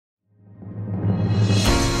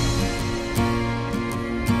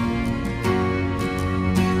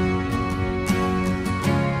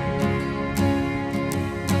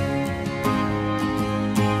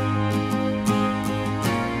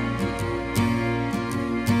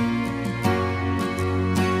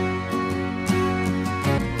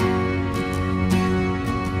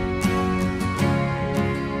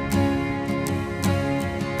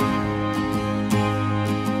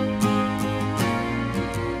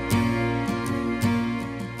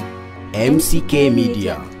MCK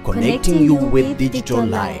Media, connecting you with digital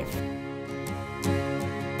life.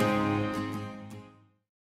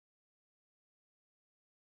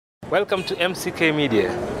 Welcome to MCK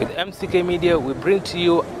Media. With MCK Media, we bring to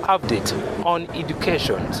you updates on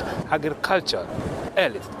education, agriculture,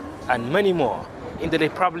 health, and many more in the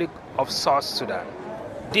Republic of South Sudan.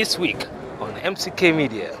 This week on MCK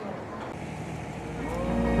Media.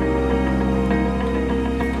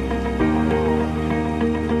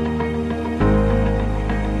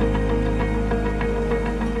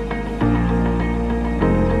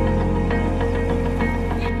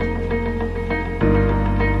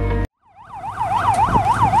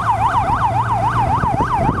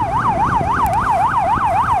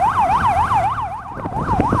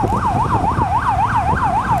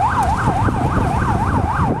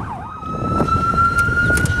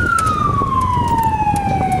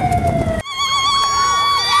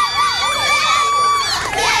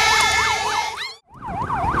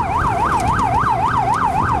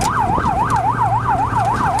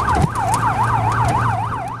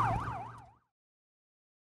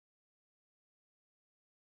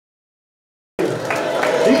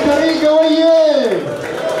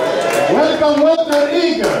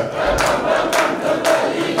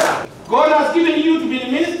 God has given you to be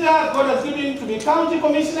the minister, God has given you to be county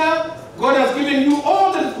commissioner, God has given you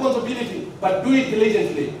all the responsibility, but do it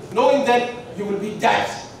diligently, knowing that you will be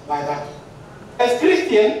judged by that. As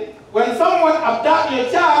Christian, when someone abducts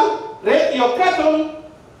your child, rape your cattle,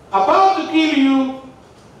 about to kill you,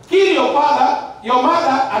 kill your father, your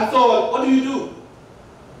mother, and so on, what do?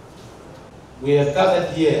 We have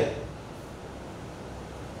gathered here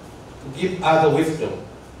to give other wisdom.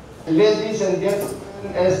 Ladies and gentlemen,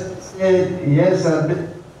 as said yesterday,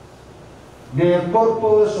 the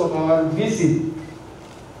purpose of our visit,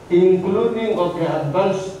 including of the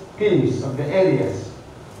advanced teams of the areas,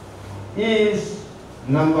 is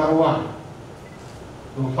number one,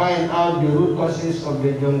 to find out the root causes of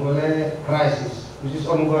the Jongole crisis, which is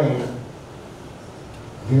ongoing.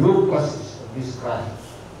 The root causes of this crisis.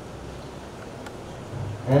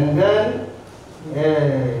 And then,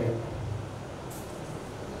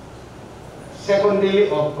 secondly,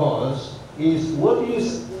 of course, is what you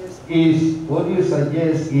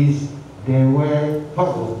suggest is the way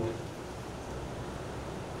forward.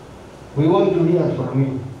 We want to hear from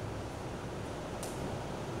you.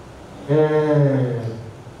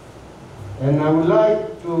 And I would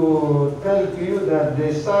like to tell to you that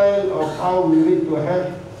the style of how we need to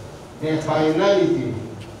have the finality,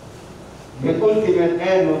 the ultimate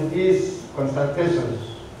end of these consultations,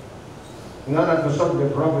 in order to solve the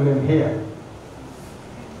problem here.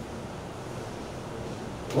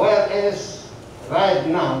 Whereas right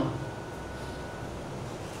now,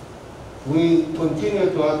 we continue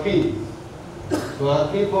to appeal to our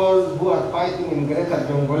people who are fighting in Greater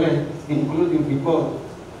Jongole, including people,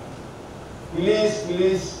 please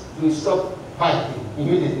to stop fighting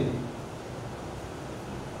immediately.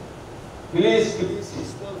 Please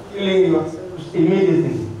stop killing yourselves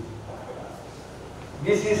immediately.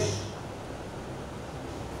 This is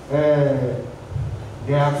the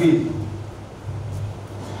appeal.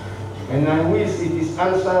 And I wish it is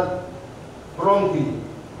answered promptly,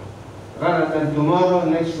 rather than tomorrow,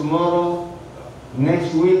 next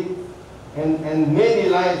week, and many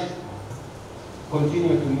lives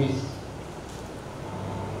continue to miss.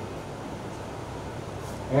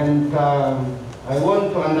 And I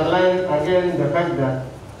want to underline again the fact that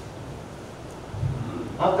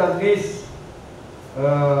after these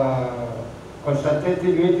consultative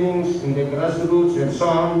meetings in the grassroots and so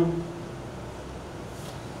on,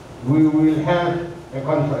 we will have a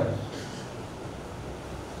conference.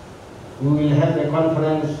 We will have a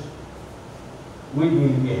conference which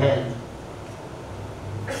will be held.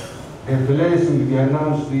 The place will be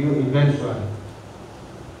announced to you eventually.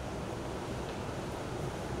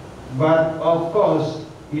 But of course,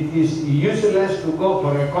 it is useless to go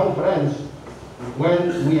for a conference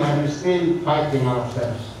when we are still fighting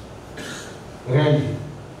ourselves. Really.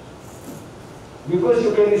 Because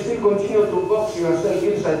you can still continue to box yourself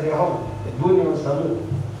inside the home, the Bunyo Saloon.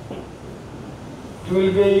 It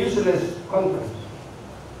will be a useless conference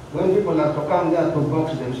when people are to come there to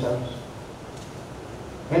box themselves.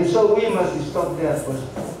 And so we must stop there, because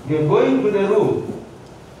the going to the room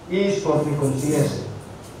is for reconciliation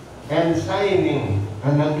and signing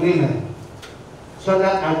an agreement, so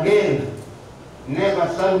that again, never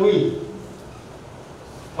shall we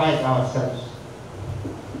fight ourselves.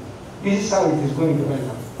 This is how it is going to end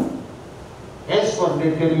up. As for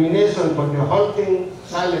the termination for the halting,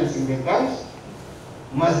 silencing the guns,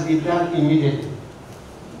 must be done immediately.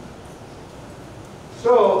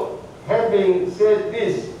 So,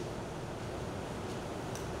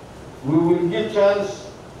 we will give chance.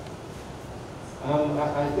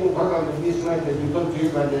 I think probably this night that we talked to you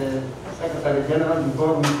by the Secretary General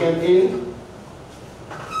before we came in.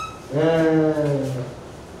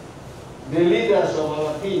 The leaders of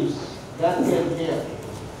our teams that came here,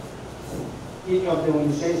 each of them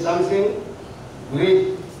will say something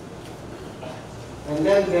brief, and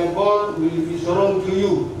then the ball will be thrown to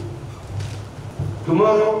you.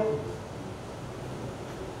 Tomorrow,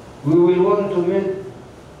 we will want to meet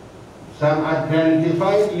some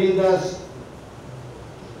identified leaders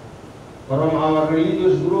from our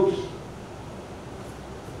religious groups.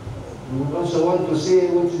 We would also want to see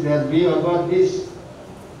what's their view about this.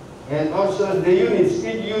 And also the units,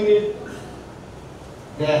 each unit,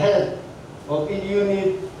 the head of each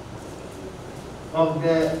unit of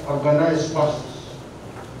the organized forces,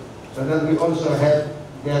 so that we also have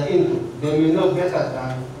their input. They may know better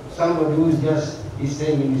than somebody who is just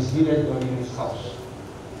staying in his village or in his house.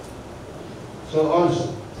 So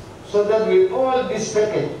also, so that with all this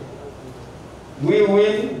package, we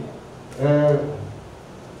will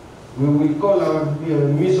call our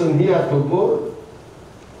mission here to go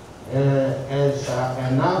as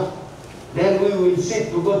enough. Then we will seek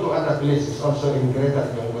to go to other places also in Greater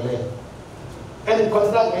Jonglei and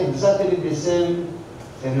conduct exactly the same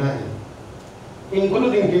scenario,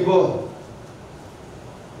 including Gibor.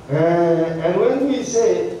 And when we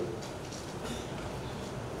say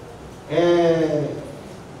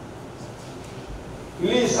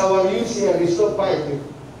please our youth here stop fighting,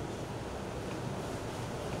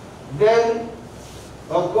 then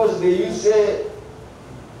of course the youth say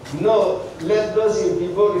no, let those in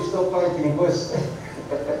Gibor stop fighting first.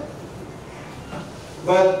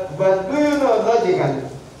 but do you know logically,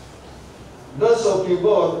 those of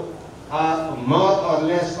Gibor are more or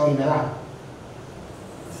less on the run.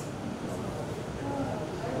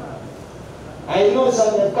 I know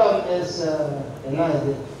some have come as an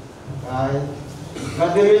idea,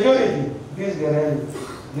 but the majority, this is the reality,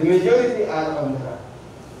 the majority are on the run.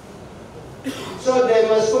 So they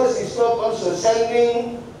must first stop also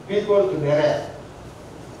sending people to the rear.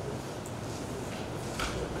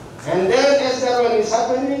 And then as that one is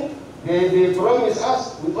happening, they promise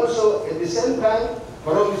us, we also at the same time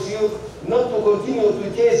promise you not to continue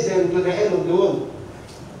to chase them to the end of the world.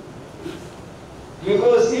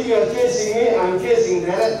 Because if you are chasing me, I'm chasing the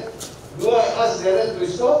rat. Do I ask the rat to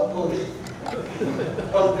stop or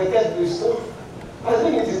the cat to stop? I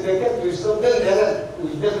think it is the cat to stop, then the rat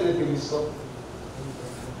will definitely stop.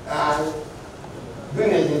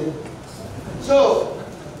 So,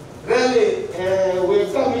 really,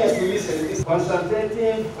 we've come here to listen. This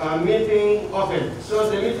consultative meeting open. So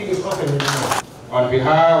the meeting is open now. On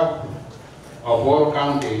behalf of Wall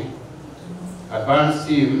County Advanced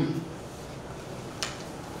Team,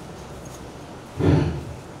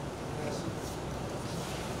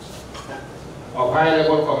 of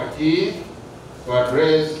high-level committee to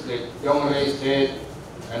address the Jonglei State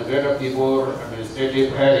and Greater Gibor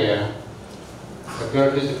Administrative Area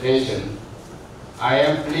security situation, I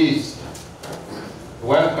am pleased to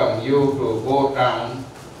welcome you to Bo Town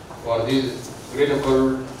for this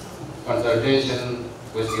critical consultation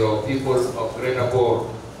with your people of Greater Bo.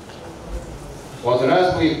 For the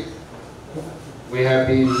last week, we have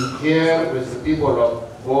been here with the people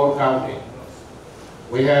of Bo County.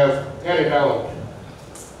 We have carried out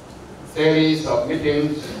a series of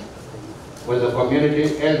meetings with the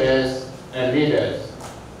community elders and leaders,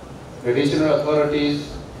 traditional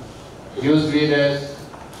authorities, youth leaders,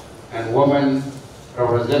 and women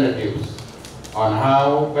representatives on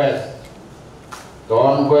how best the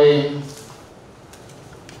ongoing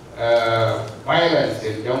violence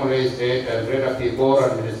in Jonglei State and Greater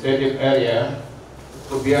Gibor Administrative Area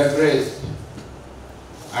to be addressed.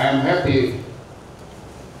 I am happy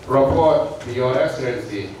to report to Your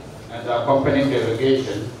Excellency and the accompanying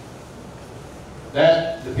delegation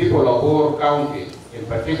that the people of Bor County in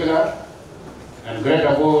particular and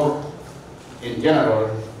Greater Bor in general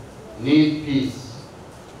need peace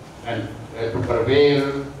and to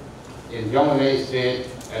prevail in Jonglei State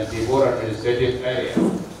and Gibor Administrative Area.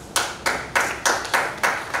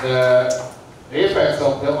 The effects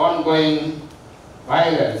of the ongoing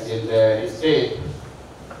violence in the state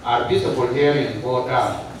are visible here in Bo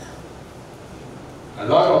Town. A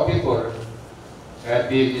lot of people have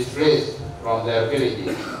been displaced from their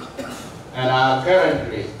villages and are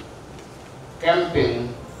currently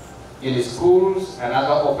camping in schools and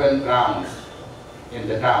other open grounds in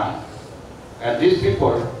the town. And these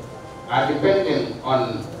people are depending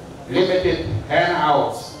on limited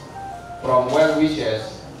handouts from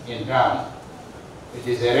well-wishers in town. It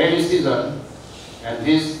is a rainy season, and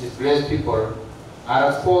these displaced people are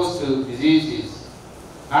exposed to diseases,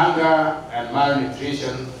 hunger, and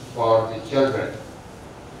malnutrition for the children.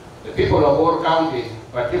 The people of Bor County,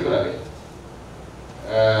 particularly,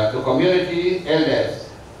 the community elders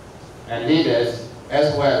and leaders,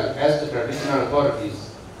 as well as the traditional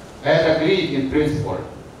authorities, had agreed in principle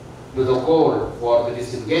to the call for the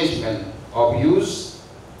disengagement of youth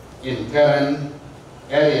in current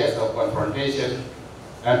areas of confrontation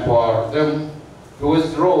and for them to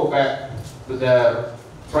withdraw back to their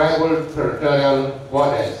tribal territorial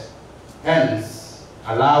borders, hence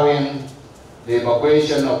allowing the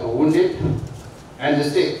evacuation of the wounded and the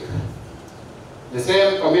sick. The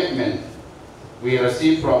same commitment we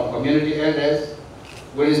received from community elders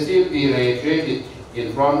will still be reiterated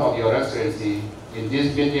in front of Your Excellency in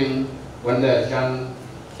this meeting when the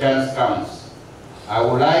chance comes. I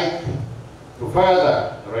would like to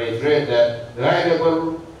further reiterate that the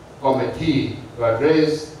high-level committee to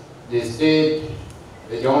address the state,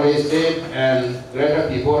 the Jonglei State and Greater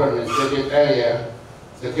Pibor Administrative Area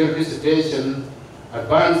Security Situation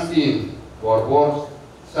Advanced Team for both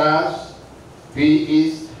SARS,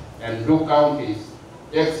 East, and Duke counties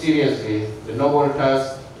take seriously the noble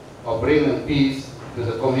task of bringing peace to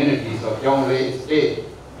the communities of Jonglei State,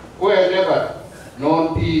 who have never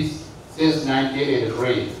known peace since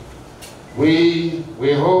 1983.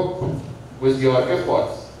 We hope with your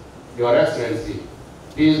efforts, Your Excellency,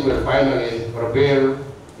 peace will finally prevail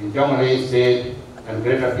in Jonglei State and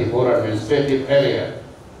Greater Pibor Administrative Area.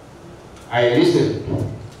 I listened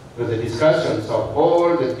to the discussions of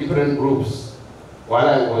all the different groups while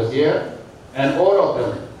I was here, and all of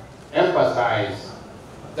them emphasized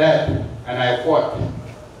that, and I quote,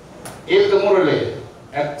 if the Murle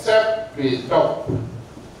accept to stop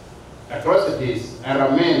atrocities and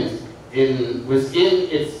remains within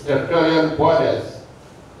its territorial borders,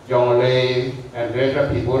 Jonglei and Greater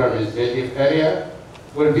Pibor Administrative Area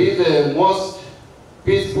will be the most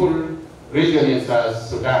peaceful region in South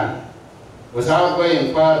Sudan. Without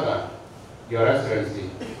going further, Your Excellency,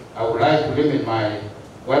 I would like to limit my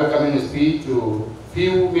welcoming speech to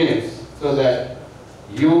few minutes so that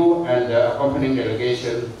you and the accompanying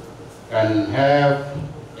delegation can have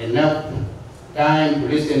enough time to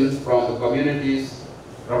listen from the community's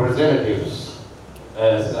representatives.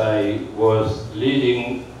 As I was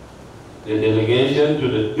leading the delegation to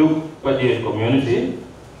the Duke Padiet community,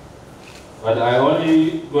 but I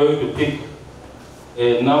only going to pick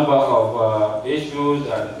a number of issues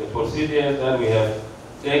and the procedures that we have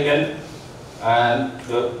taken and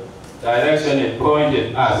the direction it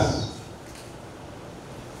pointed us.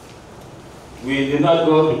 We did not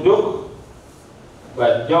go to Duke,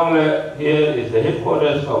 but Jonglei here is the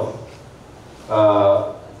headquarters of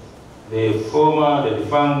the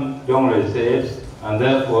defunct Jonglei State, and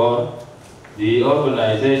therefore the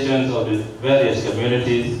organizations of the various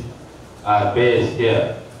communities are based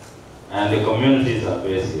here, and the communities are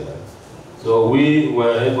based here. So we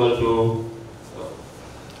were able to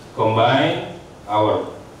combine our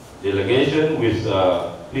delegation with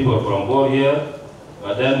people from board here,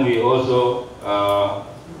 but then we also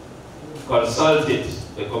consulted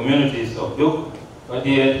the communities of Duke,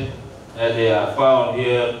 Padiet, and they are found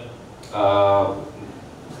here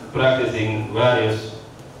practicing various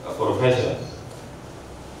professions.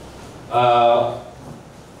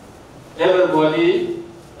 Everybody,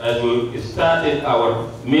 as we started our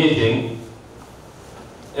meeting,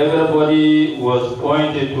 everybody was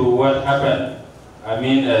pointed to what happened. I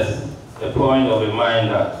mean, as a point of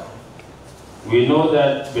reminder. We know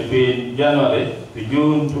that between January to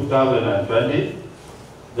June 2020,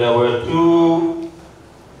 there were 2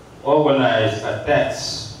 organized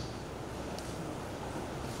attacks,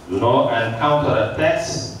 and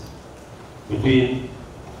counterattacks between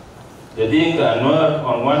the Dinka and Nuer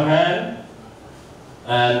on one hand,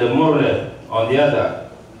 and the Murle on the other.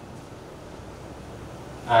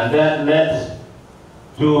 And that led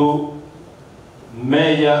to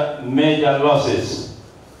major losses.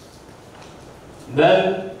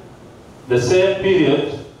 Then, the same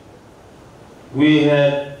period, we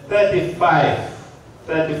had 35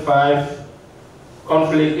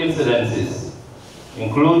 conflict incidences,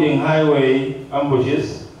 including highway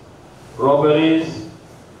ambushes, robberies,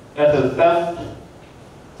 cattle theft,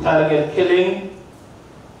 target killing,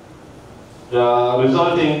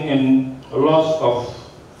 resulting in loss of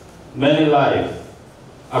many lives,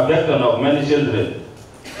 abduction of many children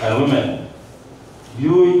and women,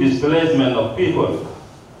 huge displacement of people,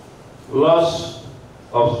 loss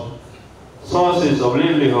of sources of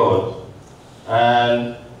livelihood,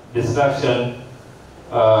 and destruction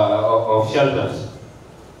of shelters.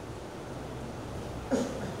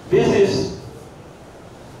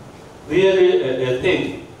 really a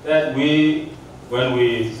thing that when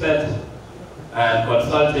we sat and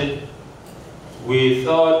consulted, we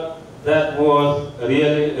thought that was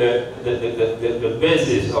really the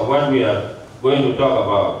basis of what we are going to talk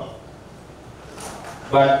about.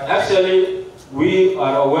 But actually, we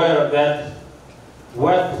are aware of that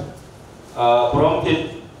what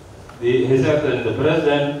prompted His Excellency the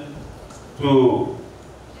President to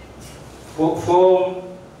form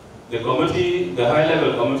the committee, the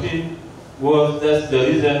high-level committee, was just the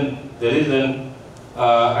recent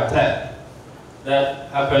attack that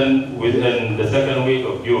happened within the second week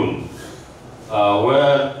of June,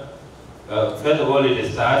 where first of all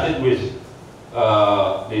it started with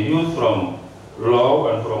the youth from Law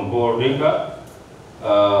and from Boringa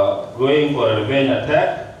going for a revenge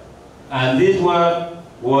attack, and this one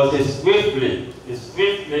was swiftly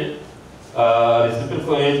reciprocated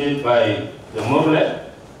by the Murle,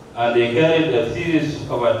 and they carried a series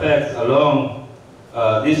of attacks along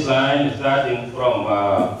this line, starting from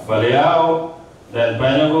Baleao, then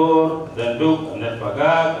Banagor, then Duk, and then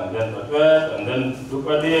Pagak, and then Patuet, and then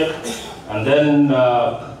Dupadir, and then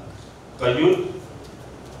Pajut.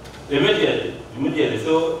 Immediately.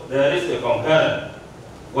 So there is a concurrent.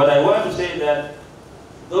 What I want to say is that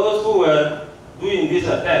those who were doing these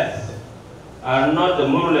attacks are not the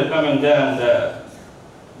Murle coming down there.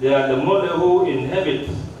 They are the Murle who inhabit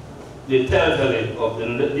the territory of the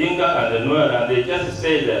Dinka and the Nuer, and they just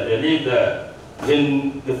stay there. They live there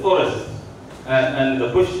in the forest and the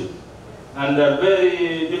bushes. And they're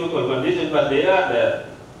very difficult conditions, but they are there.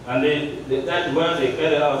 And that's where they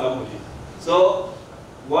carry out activities. So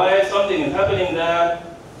while something is happening there,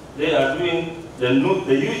 they are doing the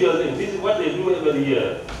usual thing. This is what they do every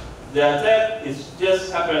year. The attack is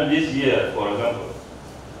just happened this year, for example.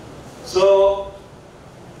 So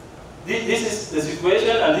this is the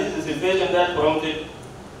situation, and this is the situation that prompted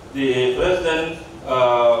the President's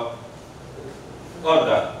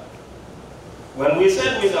order. When we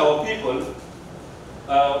sat with our people,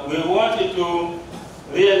 we wanted to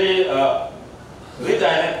really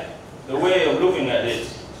redirect the way of looking at it.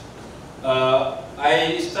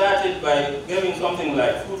 I started by giving something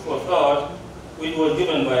like food for thought, which was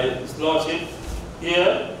given by His Lordship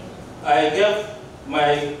here. I gave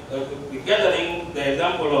my gathering the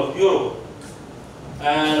example of Europe.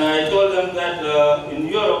 And I told them that in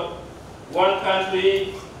Europe, one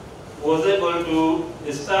country was able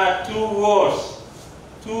to start two wars,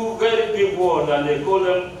 two very big wars, and they call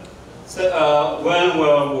them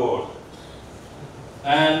World War.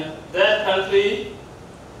 And that country,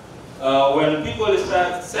 when people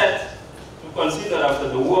start set to consider after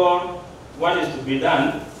the war what is to be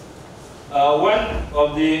done, one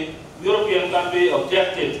of the European countries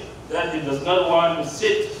objected that it does not want to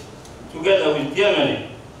sit together with Germany.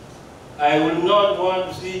 I will not want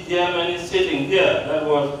to see Germany sitting here. That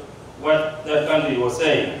was what that country was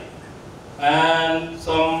saying. And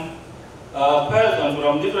some persons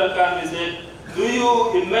from different countries said, do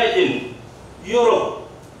you imagine Europe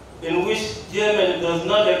in which Germany does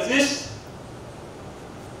not exist?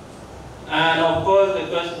 And of course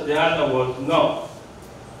the answer was no.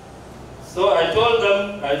 So I told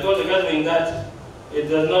the gathering that it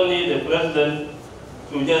does not need the President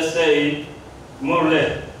to just say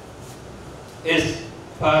Murle is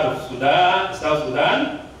part of Sudan, South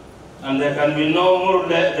Sudan, and there can be no Murle,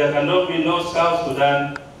 there cannot be no South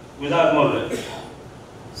Sudan without Murle.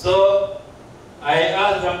 So I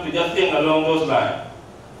asked them to just think along those lines.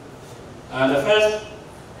 And the first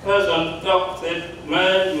person talked said,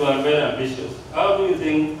 man, you are very ambitious. How do you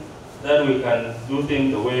think that we can do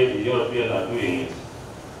things the way the Europeans are doing it?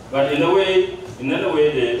 But in another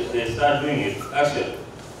way, they start doing it. Actually,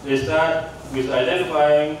 they start with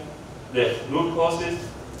identifying the root causes,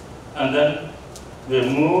 and then they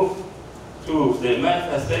move to the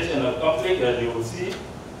manifestation of conflict, as you will see,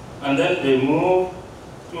 and then they move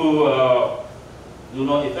to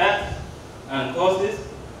effects and causes,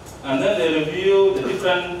 and then they review the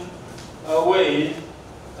different ways,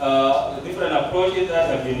 the different approaches that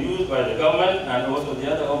have been used by the government and also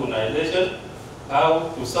the other organizations, how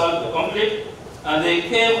to solve the conflict, and they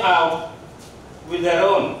came out with their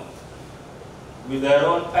own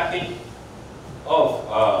package of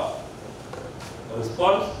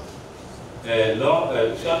response,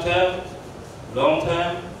 short-term,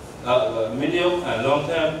 long-term, medium and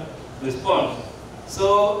long-term response.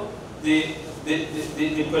 So the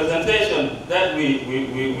presentation that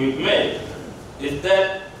we've made is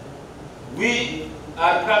that we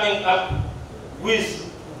are coming up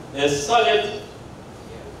with a solid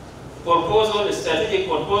proposal, a strategic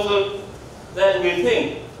proposal that we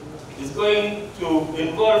think is going to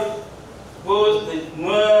involve both the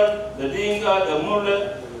Nuer, the Dinka, the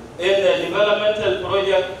Murle, in the developmental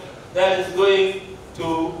project that is going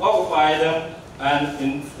to occupy them and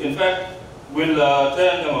in fact will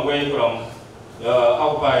turn them away from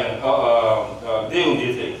occupying, doing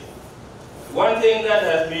these things. One thing that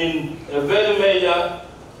has been a very major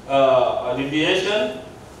deviation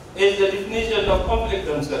is the definition of conflict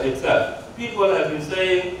itself. People have been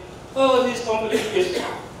saying, oh, this conflict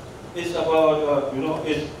is about,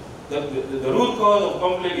 the root cause of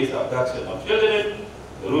conflict is abduction of children,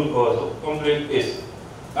 the root cause of conflict is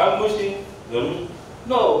ambushing,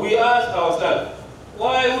 No, we ask ourselves,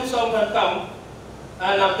 why would someone come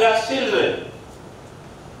and abduct children?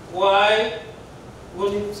 Why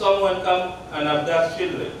would someone come and abduct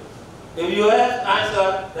children? If you have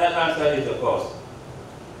answer, that answer is the cause.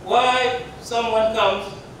 Why someone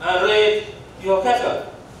comes and raid your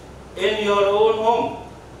cattle in your own home?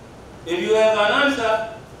 If you have an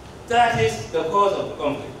answer, that is the cause of the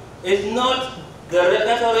conflict. It's not the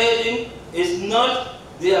cattle raiding, it's not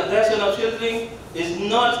the abduction of children, it's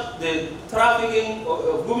not the trafficking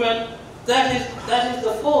of women. That is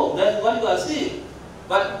the fault. That's what you are seeing.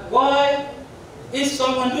 But why is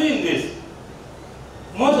someone doing this?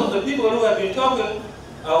 Most of the people who have been talking,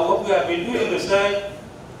 what we have been doing research,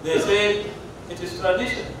 they say it is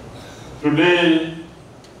tradition. Today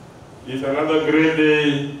is another great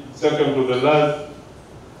day, second to the last,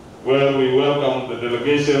 where we welcome the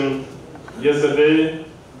delegation yesterday.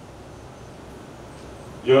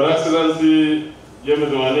 Your Excellency,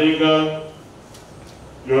 James Wanega,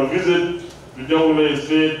 your visit to Jonglei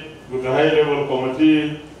State with the high-level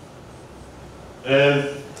committee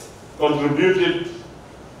has contributed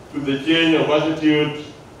to the change of attitude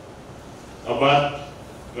about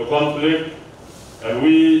the conflict, and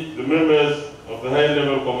we, the members of the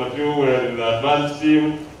high-level committee who were in the advance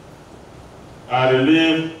team, are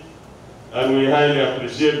relieved, and we highly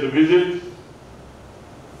appreciate the visit.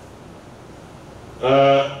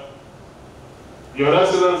 Your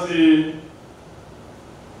Excellency,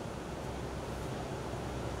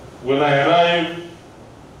 when I arrived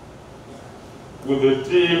with the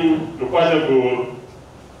team to Panjagur,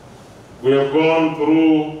 we have gone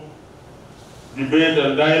through debate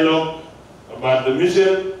and dialogue about the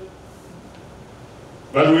mission,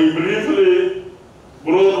 but we briefly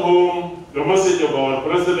brought home the message of our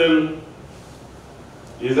President,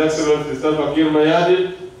 His Excellency Salva Kiir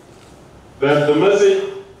Mayardit, that the message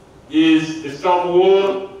is stop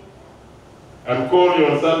war and call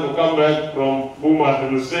your son to come back from Boom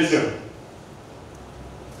administration.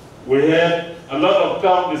 We had a lot of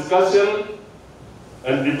tough discussion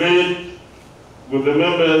and debate with the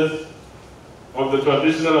members of the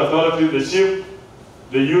traditional authority, the chief,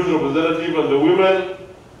 the youth representative, and the women,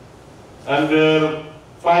 and their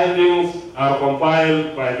findings are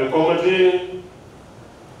compiled by the committee.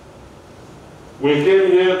 We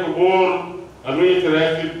came here to board and we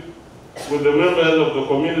interacted with the members of the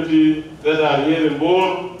community that are here in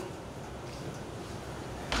board,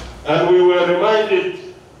 and we were reminded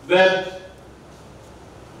that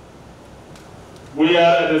we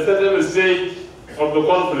are at a certain stage of the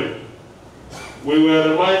conflict. We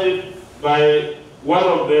were reminded by one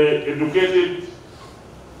of the educated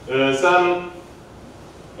sons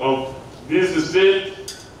of this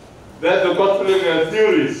state that the conflict has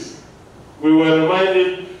theories. We were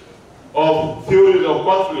reminded of theories of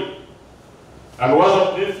conflict. And one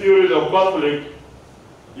of these theories of conflict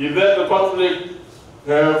is that the conflict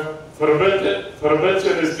has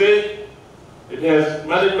prevention stage, it has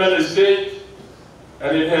management stage,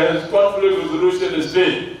 and it has conflict resolution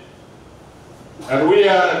stage. And we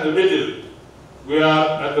are at the middle. We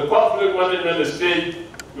are at the conflict management stage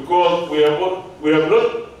because we have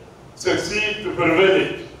not succeeded to prevent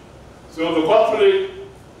it. So the conflict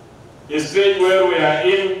stage where we are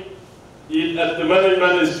in is at the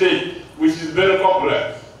management stage, which is very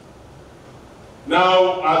complex.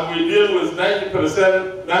 Now, as we deal with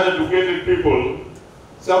 90% non-educated people,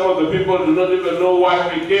 some of the people do not even know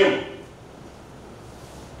why we came.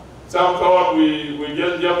 Some thought we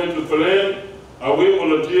just jumped into the plane, and we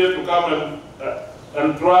volunteered to come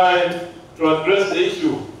and try to address the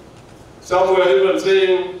issue. Some were even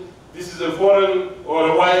saying this is a foreign or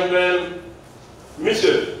a white man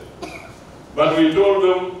mission. But we told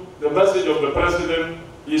them the message of the President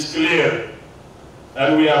is clear,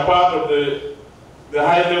 and we are part of the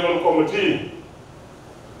high-level committee.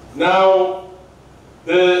 Now,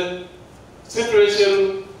 the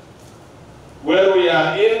situation where we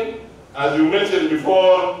are in, as you mentioned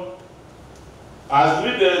before, as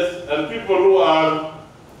leaders and people who are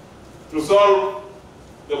to solve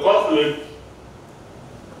the conflict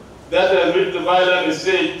that has reached the violent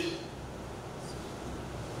stage,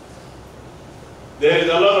 there is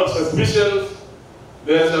a lot of suspicion,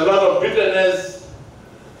 there is a lot of bitterness,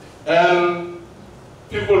 and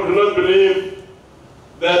people do not believe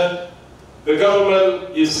that the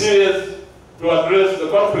government is serious to address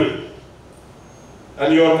the conflict.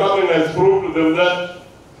 And your coming has proved to them that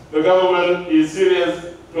the government is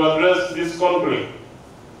serious to address this conflict.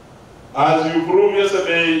 As you proved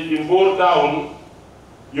yesterday in Boer Town,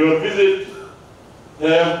 your visit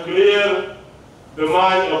have cleared the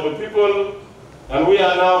mind of the people, and we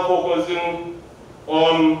are now focusing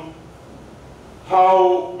on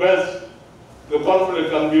how best the conflict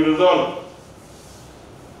can be resolved.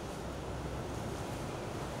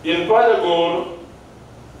 In Panyagor,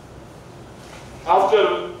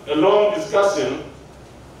 after a long discussion,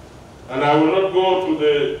 and I will not go to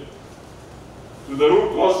the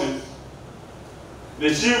root causes, the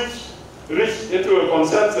chiefs reached into a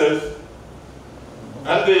consensus,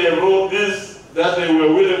 and they wrote this, that they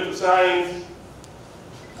were willing to sign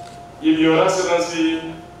if Your Excellency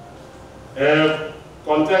have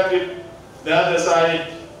contacted the other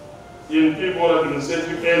side in people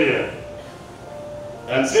administrative area.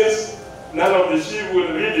 And since none of the chiefs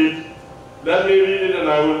will read it, let me read it and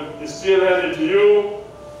I will still hand it to you.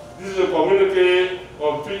 This is a communique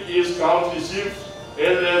of 3 East County chiefs,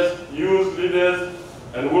 elders, youth leaders,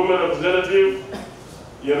 and women representatives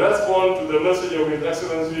in response to the message of His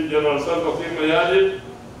Excellency General Salva Kiir Mayardit,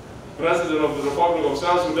 President of the Republic of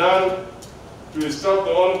South Sudan, to stop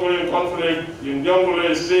the ongoing conflict in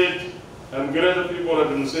Jonglei State and Greater People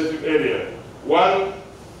Administrative Area. 1.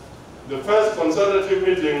 The first consultative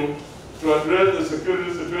meeting to address the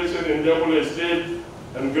security situation in Jonglei State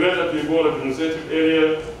and Greater People Administrative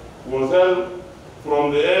Area was held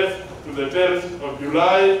from the 8th to the 10th of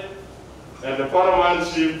July at the Paramount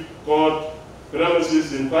Chief Court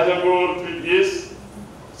premises in Panyagor, Tweed East.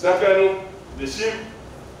 2nd, the chief,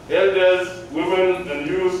 elders, women, and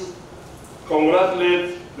youth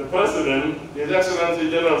congratulate the President, His Excellency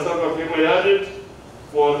General Salva Kiir Mayardit,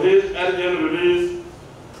 for his urgent release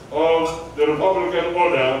of the Republican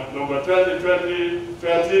Order number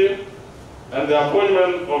 2020 and the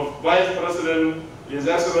appointment of Vice President, His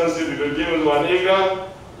Excellency Dr. James Waniga,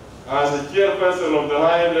 as the chairperson of the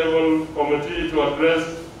high-level committee to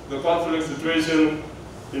address the conflict situation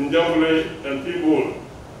in Jonglei and Pibul.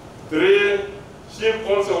 3. Chief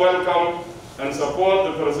also welcome and support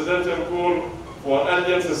the presidential call for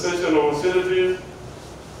urgent cessation of hostilities.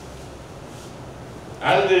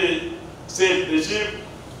 As they said, the chief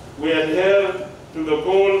will adhere to the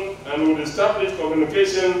call and will establish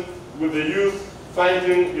communication with the youth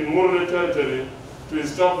fighting in Murle territory to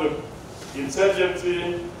stop the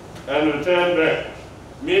insurgency and return back.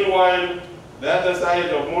 Meanwhile, the other side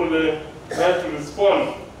of Murle had to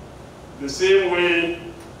respond the same way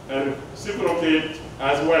and reciprocate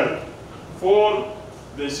as well. 4.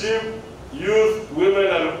 The chief, youth, women,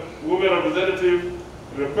 and women representative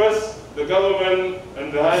request the government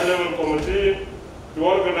and the high-level committee to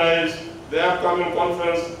organize the upcoming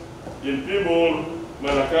conference in Pibul,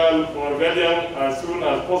 Malakal, or Gadiang as soon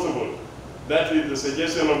as possible. That is the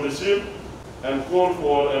suggestion of the chief, and call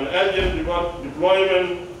for an urgent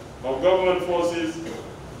deployment of government forces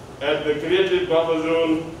at the created buffer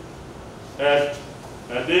zone at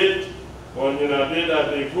a date, or in a date as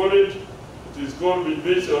they call it. It is called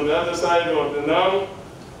Beach on the other side of the Nam.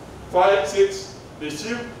 5, 6, the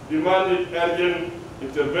chief demanded urgent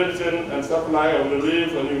intervention and supply of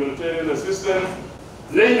relief and humanitarian assistance.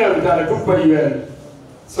 Later, we got a group of UN,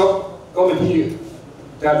 sub-committee,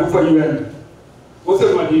 that group of UN,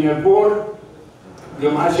 also Madina Board,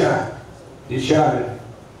 Yamasha, the Shari.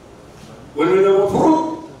 When we know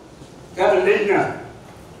fruit, got a later,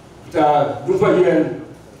 the group of UN,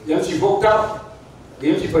 Yamsi Bokta,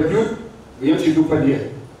 Yamsi Pajut, Yamsi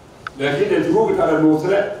Dupadia. Lakini the group that are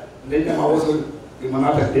Mosre, later also the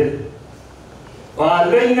Manata did.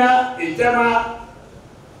 فلنا اجتمع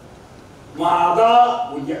مع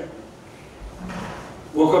أعضاء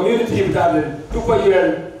وكوميونتي بتاع التوبايل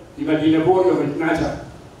في مدينة بور يوم 12.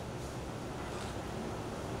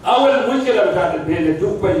 أول مشكلة بتاعت بين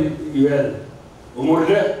التوبايل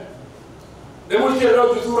ومرله المشكلة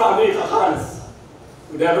لو تصور عميقة خالص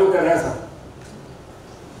وده له دراسة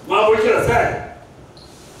ما مشكلة سهلة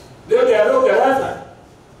ده له دراسة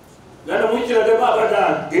لأن المشكلة ده ما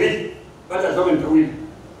بدأ قريب بدأ زمن طويل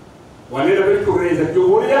وأنا بذكر رئيس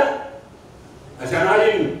الجمهورية عشان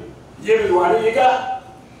عايزين يجيب الوالية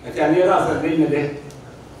عشان يراس الدين ده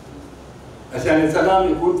عشان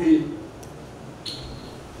السلام يكون في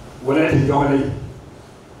ولاية الجمهورية.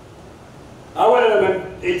 أولا لما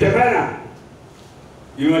اجتمعنا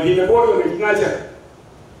في مدينة بور يوم 12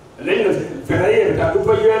 لأن الفرعية بتاع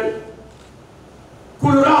دوبايل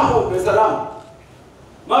يقولوا راحوا بالسلام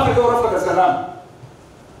ما في رفض السلام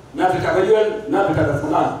نافي تغير نافي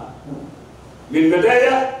السلام من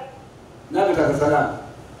بداية نافي السلام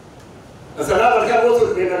السلام اللي كان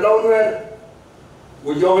وصل بين اللون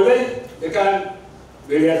والجولي اللي كان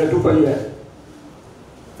بريادة دوبايا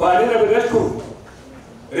فأنا بنشكر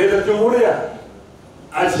رئيس الجمهورية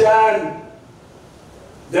عشان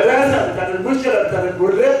دراسة بتاعت المشكلة بتاعت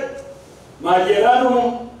البرلة مع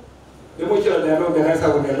جيرانهم المشكلة اللي له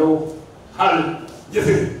دراسة واللي له حل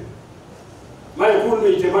جسدي ما يكون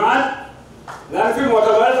اجتماعات لأن في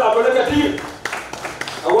مؤتمرات عملية كثير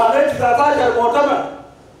أولا 19 مؤتمر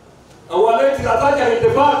أولا 19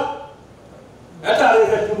 اتفاق حتى رئيس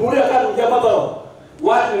الجمهورية كان مجمع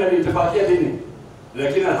واحد من الاتفاقية دي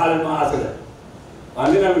لكن الحال ما حصل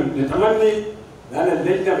وعندنا نتمنى لأن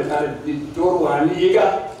اللجنة بتاعت الدكتور وعني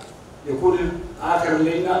إيجا يكون آخر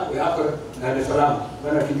اللجنة وآخر هذا السلام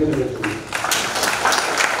وأنا في كده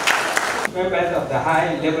Members of the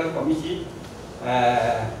high level committee,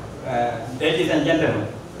 ladies and gentlemen,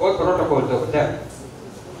 all protocols observed.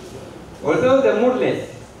 Although the Murles,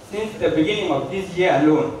 since the beginning of this year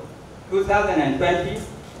alone, 2020,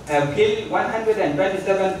 have killed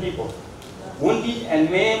 127 people, wounded and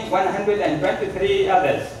maimed 123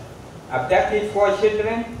 others, abducted 4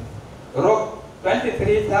 children, robbed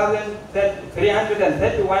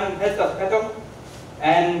 23,331 heads of cattle,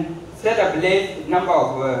 and set ablaze number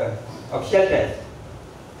of shelters.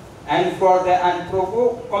 And for the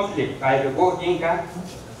unprovoked conflict by the Go Inca,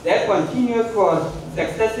 that continued for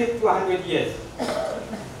successive 200 years.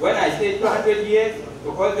 When I say 200 years,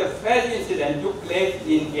 because the first incident took place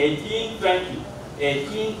in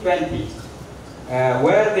 1820,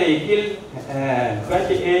 where they killed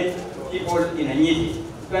 28 people in Anyiti,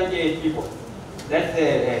 28 people. That's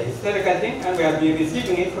a historical thing, and we have been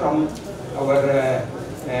receiving it from our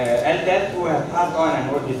elders who have passed on and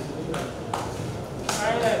all this.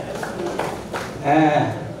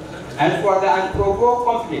 And for the unprovoked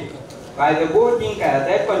conflict by the Go Inca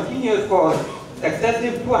that continued for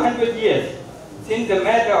successive 200 years, since the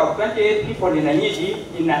murder of 28 people in Anyiti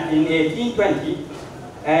in 1820,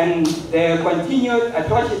 and the continued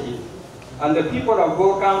atrocities on the people of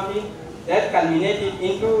Go County that culminated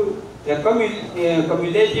into the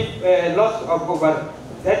cumulative loss of over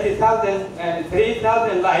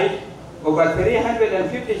 3,000 lives, over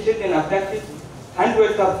 350 children abducted,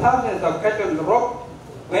 hundreds of thousands of cattle robbed,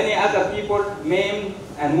 many other people maimed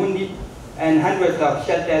and wounded, and hundreds of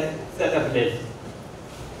shelters set ablaze.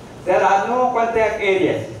 There are no contact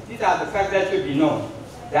areas. These are the facts that should be known.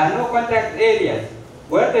 There are no contact areas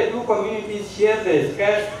where the two communities share the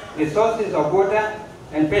scarce resources of water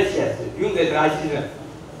and pastures during the dry season.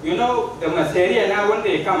 You know, the Maseria now, when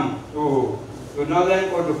they come to northern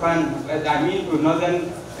Kordofan, to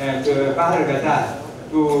northern Bahar Gaza,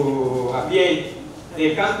 to Abiy,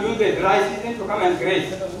 they come during the dry season to come and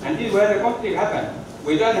graze. And this is where the conflict happened.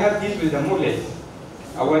 We don't have this with the Murles.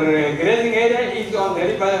 Our grazing area is on the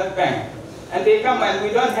river bank. And they come and we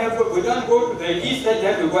don't go to the east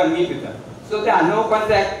side to go and meet with them. So there are no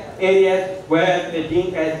contact areas where the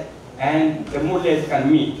Dinkas and the Murles can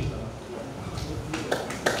meet.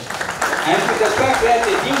 And to the fact that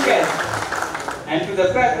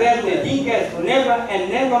the Dinkas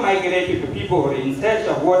never migrated to people in search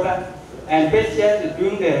of water and pastures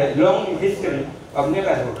during the long history of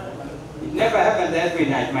neighborhood. It never happened that we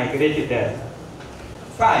migrated there.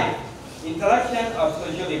 5. Introduction of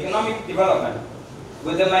socio-economic development.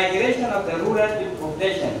 With the migration of the rural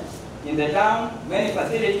population in the town, many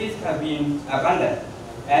facilities have been abandoned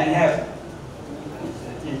and have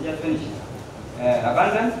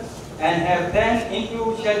turned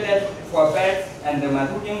into shelters for pets and the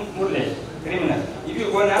Madhudin Murles criminals. If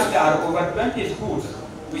you go now, there are over 20 schools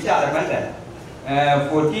which are abandoned,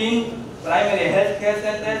 14 primary health care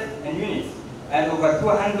centers and units, and over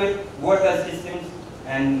 200 water systems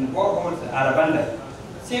and boreholes are abandoned.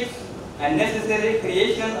 6. Unnecessary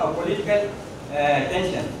creation of political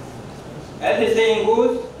tension. As the saying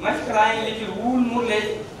goes, much crying little wool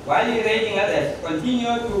Murles, while raiding others,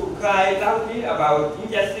 continue to cry loudly about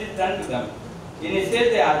injustice done to them.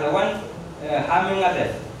 Instead, they are the ones harming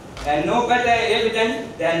others. And no better evidence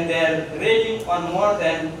than their raiding on more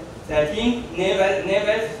than 13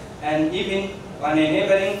 neighbors and even on a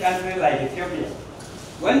neighboring country like Ethiopia.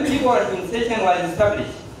 When people organization was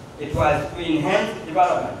established, it was to enhance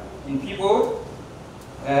development in people.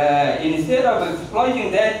 Instead of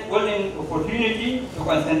exploiting that golden opportunity to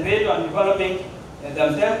concentrate on developing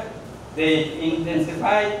themselves, they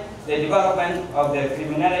intensified the development of their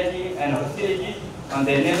criminality and hostility on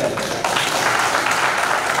their neighbors.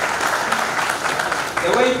 The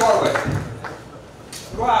way forward.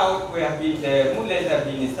 throughout, the Mullahs have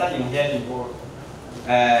been studying here before.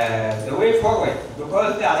 The way forward,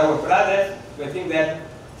 because they are our brothers, we think that,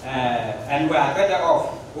 and we are better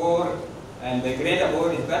off, and the greater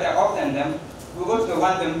world is better off than them. We also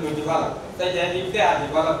want them to develop, such that if they are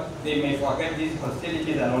developed, they may forget these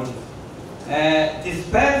hostilities and all this.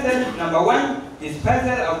 Dispersal, number one,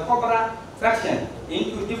 dispersal of Cobra faction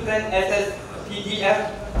into different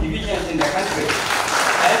SSPDF divisions in the country.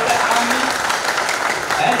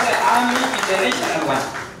 As the army is the national one.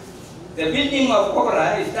 The building of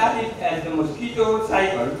Cobra started as the mosquito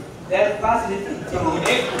cycle that passes through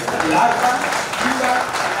egg, larva, pupa,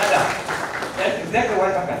 and other. That's exactly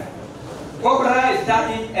what happened. Cobra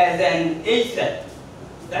started as an age set.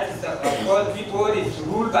 That is, of course, before it's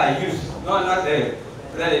ruled by use. No, not the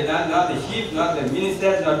president, not the chief, not the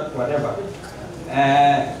ministers, not whatever.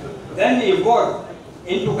 Then evolved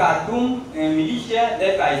into Khartoum militia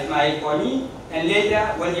led by Ismail Koni, and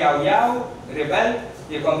later when Yao Yao rebelled,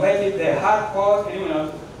 they combated the hardcore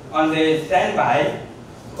criminals on the standby,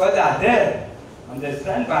 because they are there on the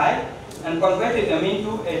standby, and converted them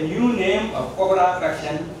into a new name of Cobra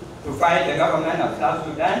faction to fight the government of South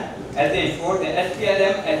Sudan as they fought the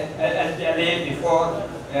SPLM and SPLA before.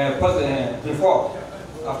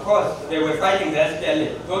 Of course, they were fighting the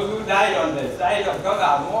SPLA. Those who died on the side of God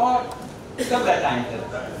are more several times.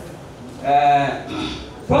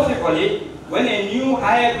 Possibly, when a new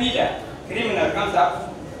higher bidder criminal comes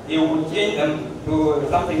up, he will change them to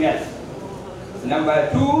something else. Number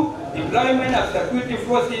two, deployment of security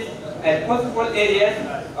forces at possible areas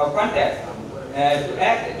of contact to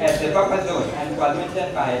act as a buffer zone, and was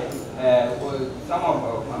mentioned by some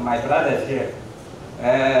of my brothers here.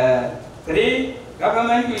 Three,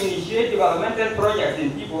 government to initiate developmental projects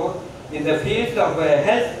in people in the fields of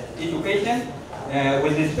health, education,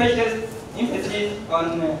 with a special emphasis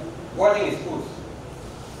on boarding schools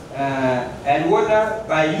and water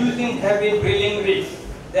by using heavy drilling rigs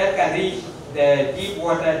that can reach the deep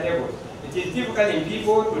water tables. It is difficult in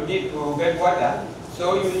people to get water,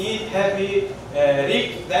 so you need heavy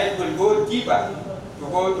rigs that will go deeper,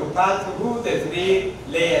 to pass through the 3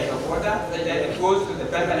 layers of water so that it goes to the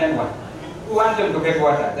permanent one. We want them to get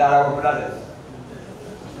water. They are our brothers.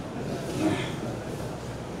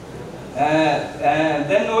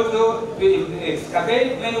 Then also to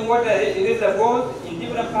excavate many water reservoirs in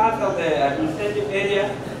different parts of the administrative area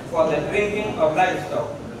for the drinking of livestock.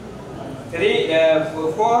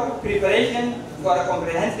 4, preparation for a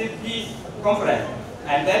comprehensive peace conference,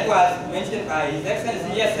 and that was mentioned by His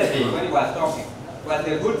Excellency yesterday when he was talking. It was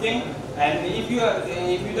a good thing, and if you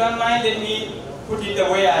don't mind, let me put it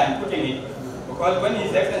the way I am putting it, because when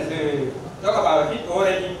His Excellency talked about it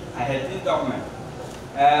already, I had this document.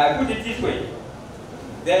 I put it this way,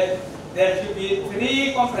 that there should be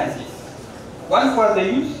 3 conferences, one for the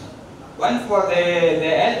youth, one for the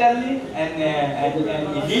elderly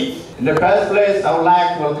and elite. In the first place, I would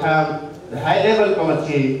like to welcome the high-level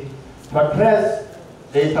committee to address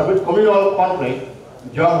the communal conflict in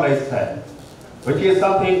Jonglei State, which is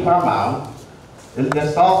something paramount in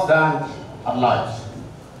the South Sudan at large.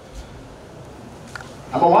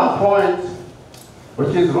 Number 1 point,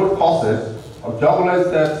 which is root causes of Jonglei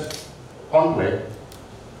State conflict,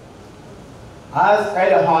 as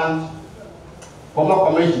Ada Hunt, former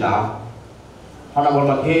commissioner, Honorable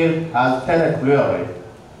Makir has stated clearly.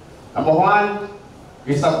 Number 1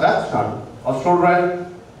 is abduction of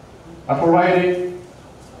children, operating,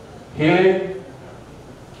 killing,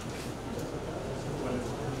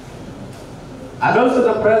 and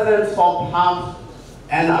also the presence of arms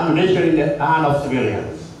and ammunition in the hand of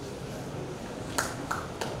civilians.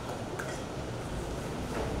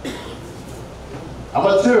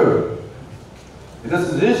 Number 2 is the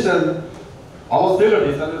sedition of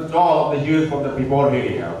hostilities and withdrawal of the youth from the people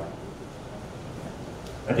area.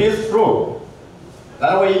 It is true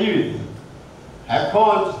that our youth have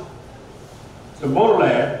gone to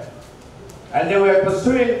Murle and they were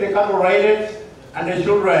pursuing the cattle raided and the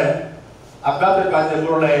children abducted by the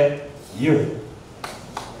Murle youth.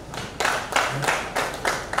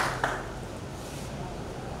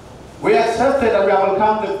 We accepted and we have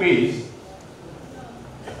welcomed the peace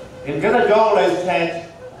in Greater Jonglei State,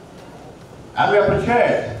 and we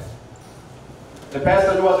appreciate the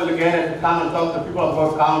person who was delegated to come and talk to people of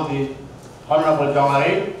Fort County, Honorable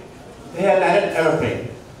Jonglei. He had narrated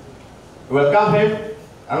everything. We welcome him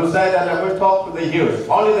and we say that we will talk to the youth.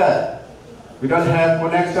 Only that. We don't have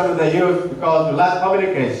connection with the youth because we lack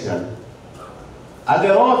communication. And the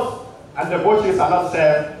roads and the bushes are not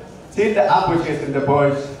safe. See, the ambushes in the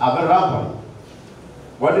bush are very rampant.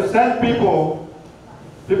 When you send people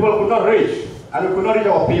could not reach, and we could not reach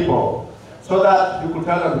our people. so that you could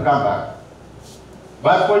tell them to come back.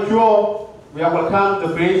 But for sure, we have welcomed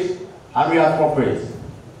the peace and we ask for peace.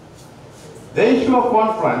 The issue of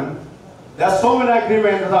conference, there are so many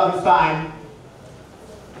agreements that have been signed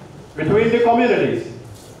between the communities,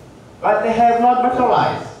 but they have not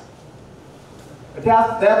materialized. There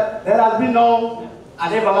has been no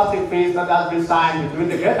an everlasting peace that has been signed between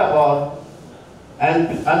the Greater Ball and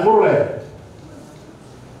Murle.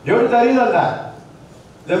 Due to the reason that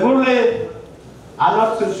the Murle are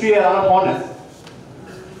not sincere, are not honest.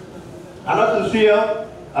 Are not sincere,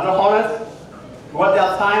 are not honest what they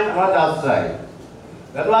have signed and what they have said.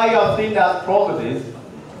 That's why you have seen that atrocities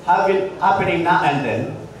have been happening now and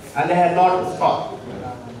then, and they had not stopped.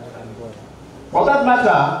 For that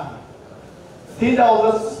matter, since the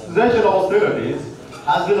organization of hostilities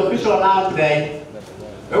has been officially announced today,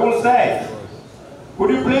 we will say, could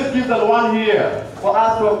you please give the one here for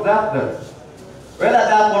us to observe them, whether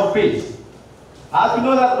that's for peace. As you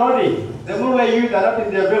know that already, the Murle youth are not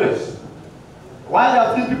in their village. While there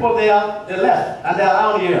are still people there, they left, and they are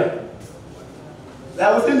around here. They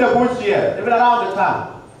are within the bush here, even around the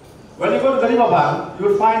town. When you go to the riverbank, you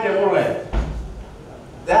will find the Murle.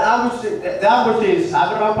 The ambushes have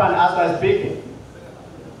been opened as I am speaking.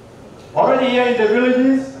 Already here in the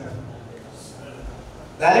villages,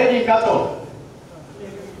 they are raiding cattle.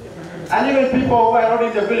 And even people who are not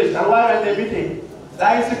in the village and while in the meeting, they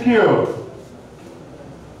are insecure.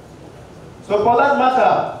 So for that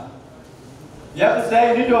matter, you have to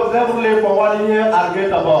say you need to observe only for 1 year and get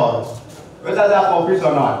about whether they are for peace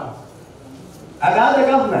or not. And as the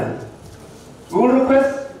government, we will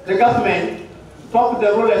request the government to talk to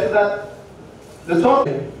the rulers that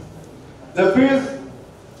the peace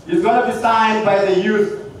is going to be signed by the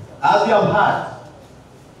youth, as you have heard,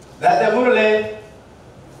 that the Murle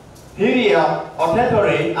area or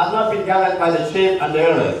territory has not been governed by the chief and the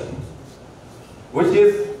elders, which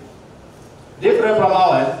is different from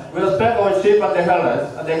ours. We respect our chief and the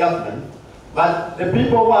elders and the government, but the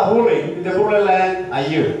people who are ruling in the Murle land are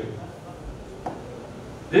youth.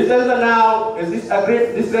 This is now, this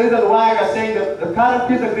is the reason why I am saying that the current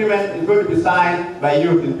peace agreement is going to be signed by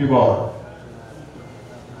youth in Pibor.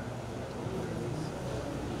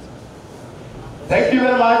 Thank you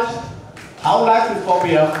very much. I would like to stop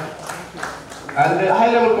here. And the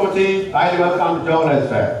high-level committee, I welcome John and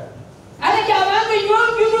Sir.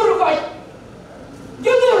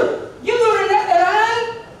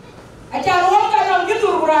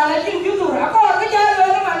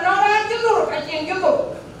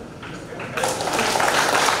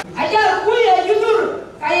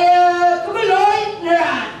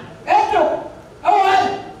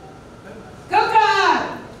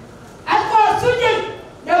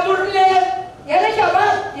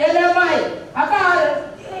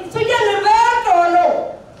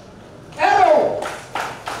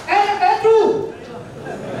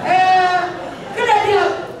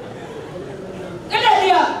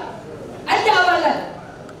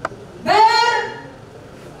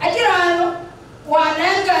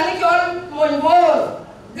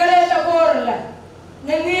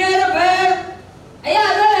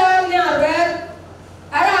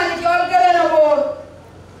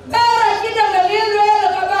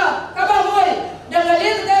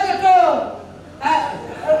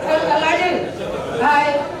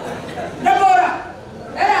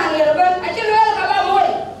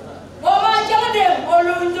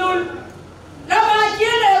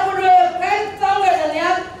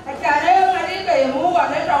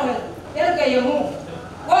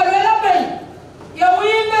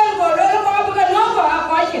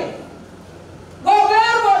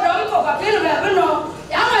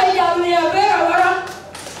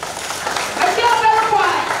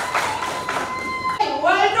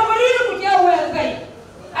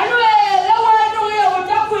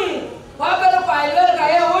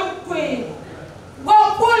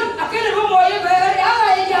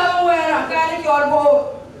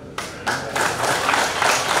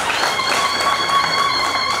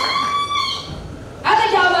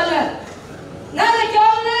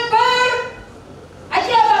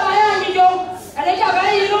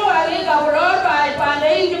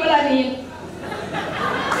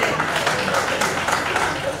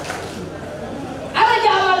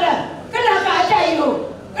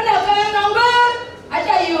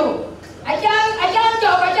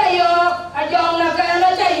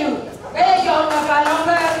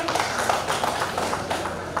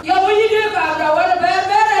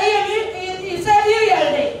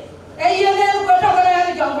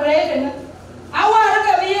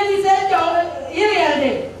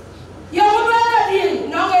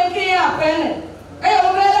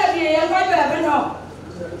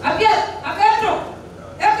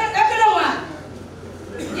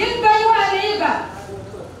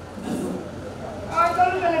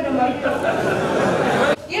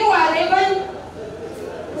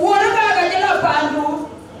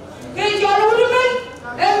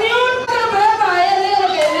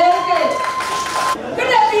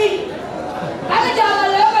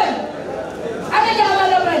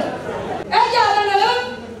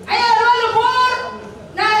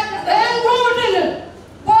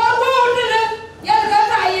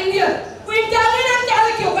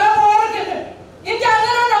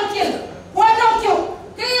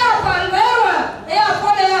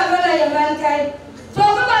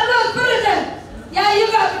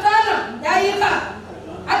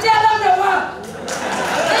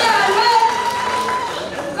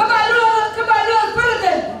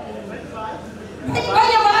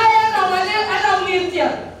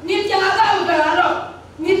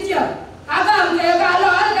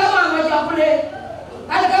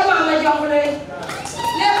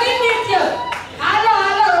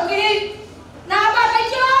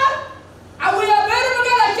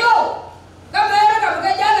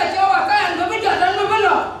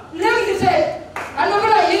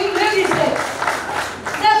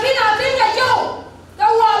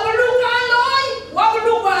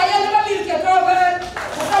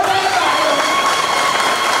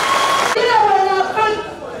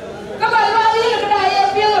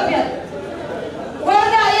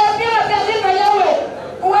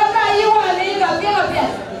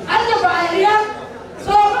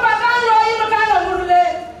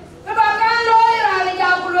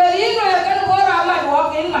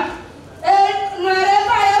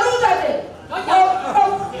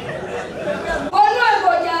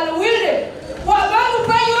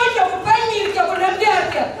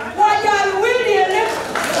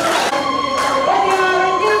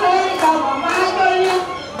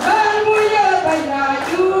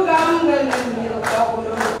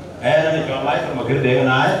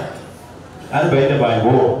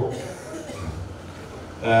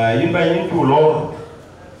 too long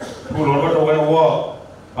but when walk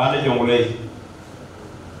bande jongulei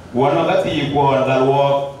wana gati ko dal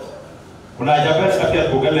walk kuna jabe kapia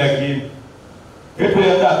kugeleki eto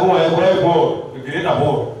yenda ko e ko greta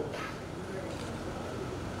bo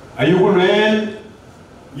ayukulen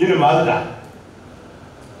yine malda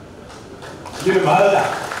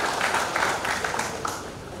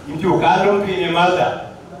intiu kalum kini malda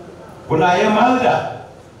kuna ye malda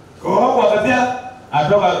ko kwa katia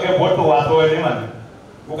atoka ke boto wato ni man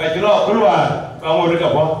ukajilo kulwa bango rika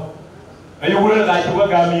bo ayukulen ka chuka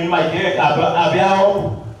kami maike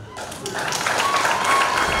abiao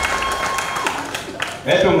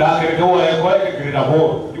eto ngake ko e ko greta bo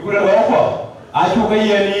yukulen ko achuka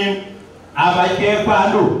yeni amaike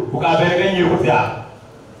pandu ukabereka nyirutia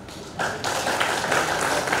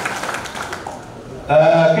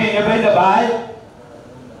King Ebenda Bai,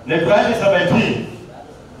 in 2017,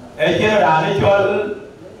 a general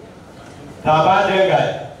Tabadengai,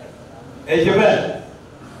 a Jebel,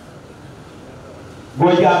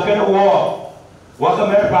 Boyakan War,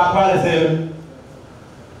 Wakamere Papa,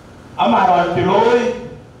 Amaran Kiloi,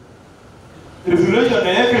 Resolution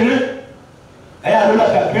Ekene, I had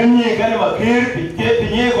like a Kenny kind of a kid,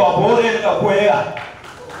 Piket, or Bore, a Quayer.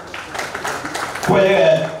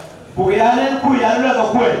 Kuyanen ka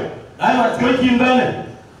kwe ai ma tsokin bane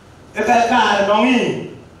e ka nongi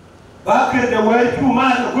ba kire de wer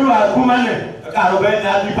kuma kulwa kuma ne ka ro be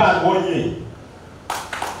na di pa bonyi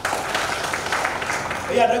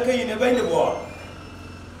e ya da kai ne bane bo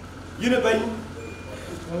yine bane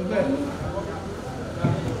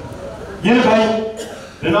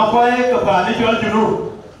de no ko e ka pa ni jol junu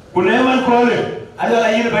kuneman kole ada la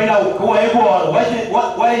yine bane ko e bo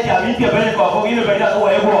wa jami ke bane ko yine bane ko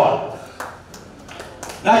e bo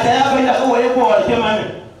na saya bane ko e bo ke man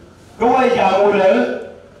ko wa jamu le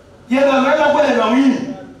ye ga me na ko le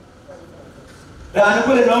nongi da na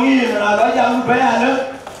ko le nongi na la jamu be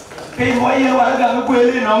ana ke mo ye wa ga ko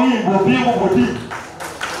le nongi bo bi ko boti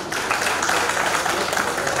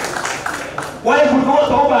wa e bu ko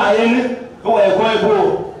to ba ye ni ko e bo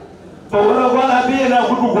to ro ko la bi na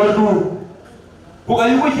ku ko du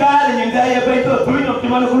Bukan ibu cari yang saya betul tuh itu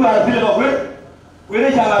cuma keluar bila kau kau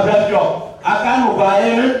jangan berjok akan ubah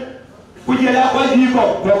ini kau jadi apa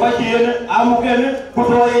jiko kau ini amukan kau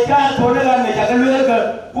ikan kau dengan jangan lupa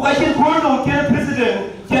bukan sih kau dong kira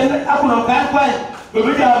presiden jangan aku nongkan kau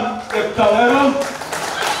berbeda kalau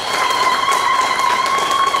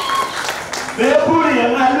dia puri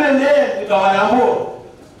yang lalu ini kita aku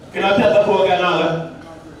kenapa tak kau kenal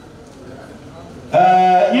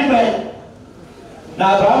ini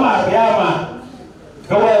na Brahma Yama,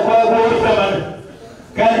 go man,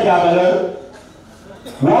 can Yamala,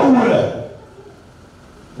 one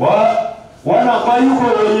of you go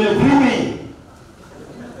in the Peewee,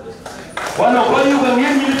 one of you can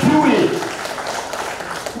get in the Peewee.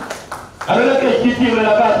 I don't like to keep you in a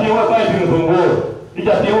party or fighting from war. It's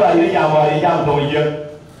just you are Yama, Yam to you.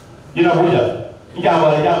 You know,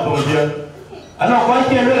 Yama, Yam to you. I know quite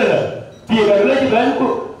a little. Be a legend,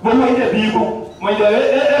 but when the people. Manja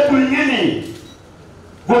tulingini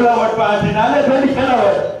bola wat parti na le beli kana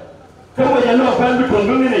wa kama jalo pandu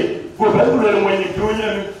tondungini ko bandu le mwenye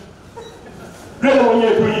tunya le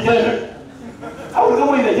mwenye tunya tena au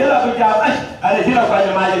kama ile jela bija ale jela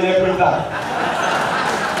fanya maji ne kwenda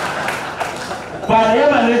bana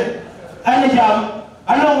yema ne ani jam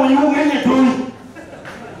ana mwenye ngini tunya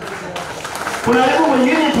kuna yebo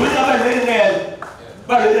mwenye tunya ba le ne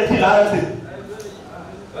ba le tilarasi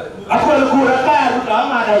aku ada kurang kan,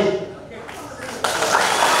 lama dah.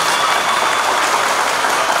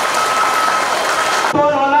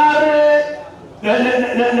 Kalau lari,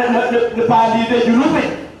 ne padi de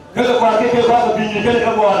julupi, kalau kau ke kau bini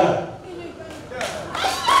kalau kau ada,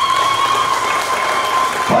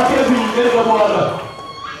 kau ke bini kalau kau ada,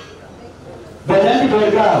 banyak di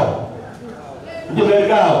bergau,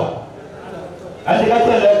 ada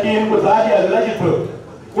kata lagi yang berbadi ada lagi tu,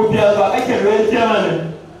 ubiar bagai keluar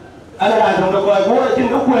zaman. Ada orang yang berkuah,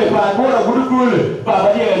 cinta kuih, kuah guru guru,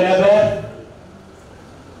 bapa dia lebar.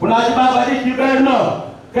 Punah bapa dia ciber no,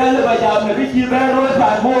 kalau baca nabi ciber no,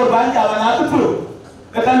 bor ban jalan apa tu?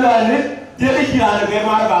 Kalau ane dia dikira nabi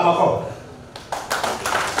mar bapa ko.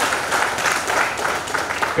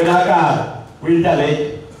 Kenapa? Winter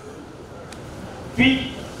lake. Peace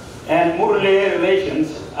and Murle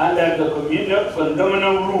relations under the communal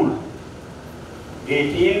fundamental rule,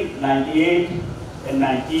 1898. In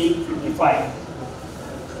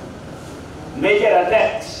 1955. Major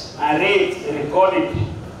attacks and raids recorded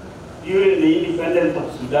during the independence of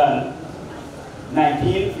Sudan,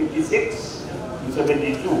 1956 to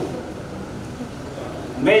 72.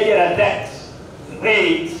 major attacks,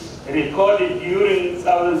 raids recorded during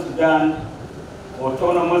Southern Sudan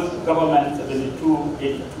Autonomous Government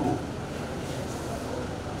 72-82.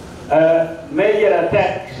 Major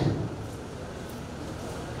attacks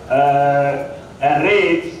and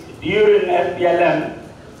raids during SPLM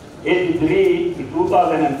 83 to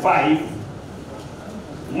 2005,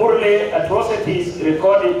 Murle atrocities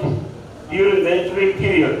recorded during the interim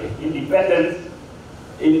period, independence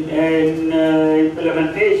in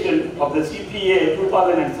implementation of the CPA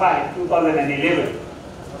 2005-2011.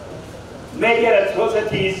 Major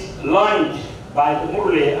atrocities launched by the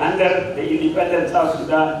Murle under the independent South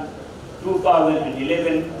Sudan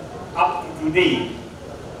 2011 up to today,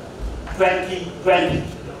 2020.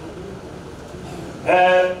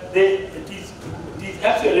 It is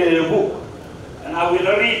actually a book, and I will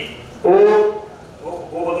not read all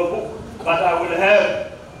over the book, but I will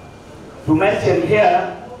have to mention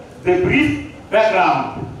here the brief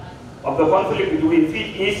background of the conflict between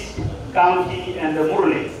Fit East County and the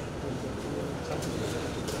Murle.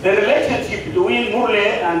 The relationship between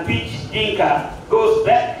Murle and Pitch Dinka goes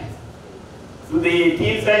back to the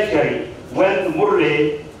 18th century when the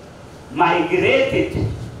Murle migrated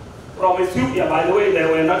from Ethiopia. By the way, they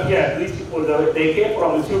were not here, these people, they came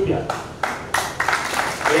from Ethiopia.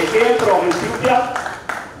 They came from Ethiopia,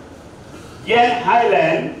 Yen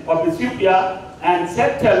Highland of Ethiopia, and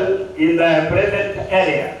settled in the present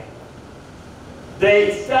area.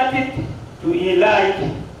 They started to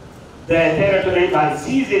enlarge their territory by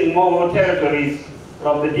seizing more territories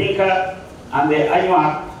from the Dinka and the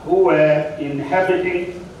Anuak who were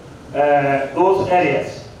inhabiting those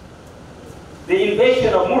areas. The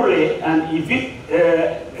invasion of Murle and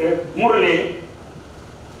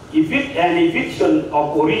eviction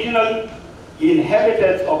of original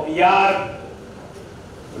inhabitants of Yar,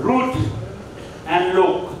 Root, and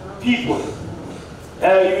Lok people.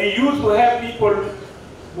 We used to have people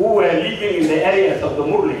who were living in the areas of the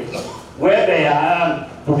Murle, where they are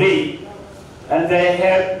today, and they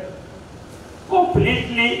have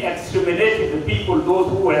completely exterminated the people, those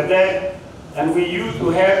who were there, and we used to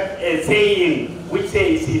have a saying which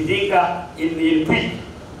says in Dinka, in Tweet,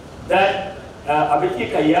 that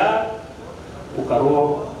Abekika Yar,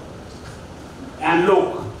 Ukaro, and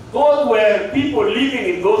Lok. Those were people living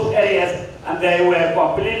in those areas, and they were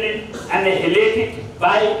completely annihilated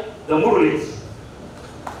by the Murles.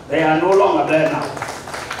 They are no longer there now.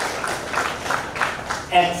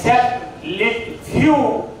 Except few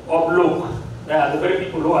of Lok. They are the very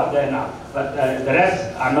people who are there now, but the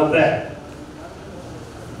rest are not there.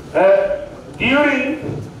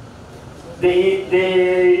 During the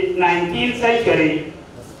 19th century,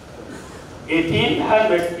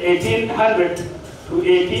 1800 to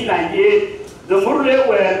 1898, the Murle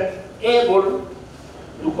were able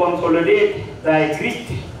to consolidate their grip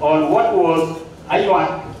on what was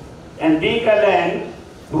Anuak and Dinka land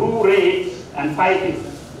through raids and fighting.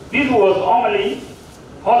 This was only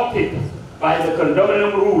halted by the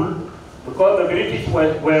condominium rule because the British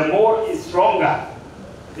were more stronger.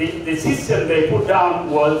 The system they put down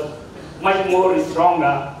was much more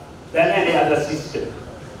stronger than any other system.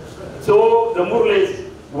 So the Murles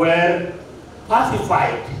were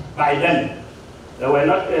pacified by then. They were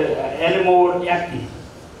not anymore active.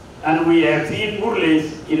 And we have seen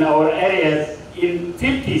Murles in our areas in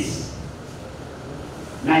 50s.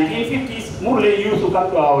 1950s, Murle used to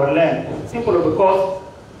come to our land simply because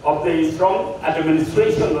of the strong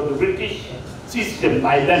administration of the British system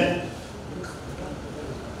by then.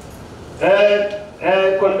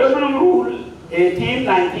 Condominium Rule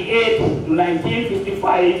 1898 to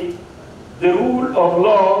 1955, the rule of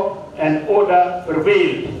law and order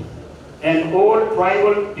prevailed, and all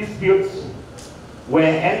tribal disputes were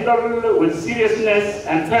handled with seriousness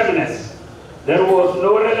and firmness. There was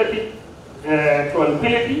no relative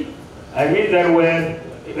tranquility. There were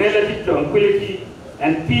relative tranquility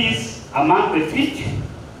and peace among the Fitch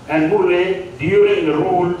and Murle during the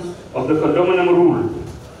rule of the condominium rule.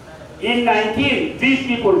 These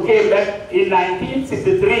people came back in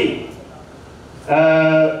 1963.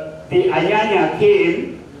 The Anyanya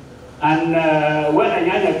came, and when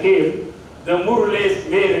Anyanya came, the Murles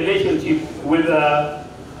made a relationship with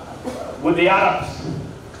the Arabs.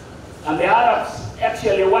 And the Arabs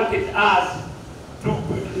actually wanted us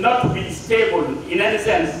not to be stable in any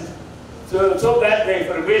sense, so that they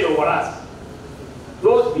prevail over us.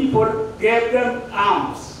 Those people gave them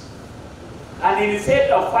arms. And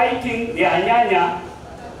instead of fighting the Anyanya,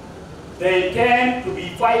 they tend to be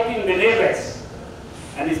fighting the neighbors,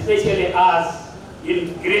 and especially us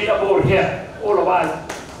in Greater Bor here. All of us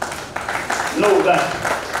know that.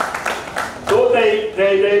 So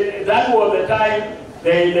that was the time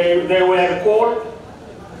They were called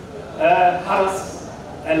Haras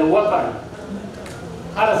al-Watan.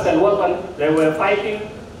 Haras al-Watan, they were fighting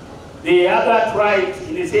the other tribes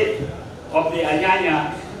in the state of the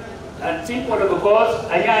Anyanya, and simply because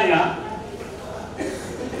Anyanya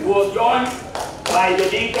was joined by the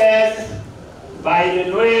Dinkas, by the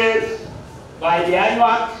Nuers, by the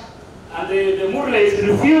Anuaks, and the Murles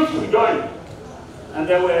refused to join. And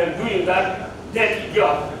they were doing that dirty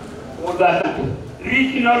job for that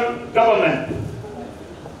regional government.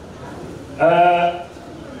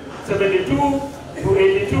 72 to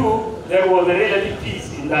 82, there was a relative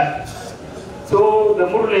peace in that. So the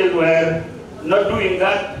Murles were not doing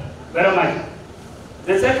that very much.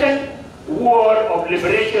 The second war of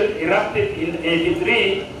liberation erupted in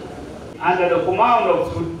 83 under the command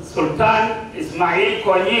of Sultan Ismail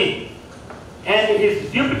Konyi and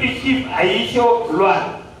his deputy chief Aisho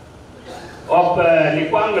Luan of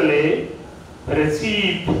Likwangale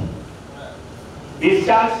received this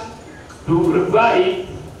chance to revive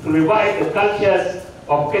the cultures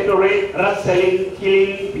of cattle rustling,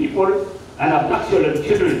 killing people, and abduction of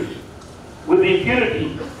children. With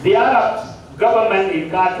impunity, the Arab government in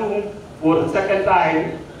Khartoum for the second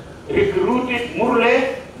time recruited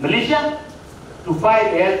Murle militia to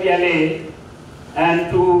fight the SPLA and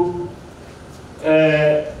to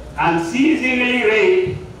unceasingly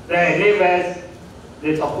raid the neighbors,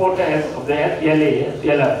 the supporters of the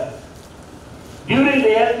SPLA. During the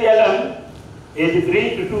SPLM,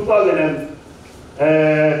 83 to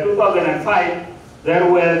 2005, there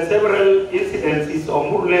were several incidences of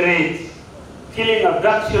Murle raids, killing,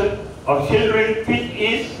 abduction of children, which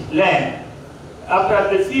is land. After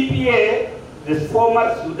the CPA, the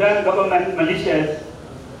former Sudan government militias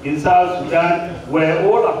in South Sudan were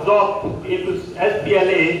all absorbed into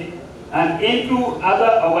SPLA and into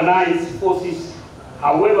other organized forces.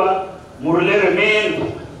 However, Murle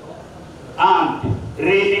remained armed,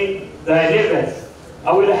 raiding the neighbors.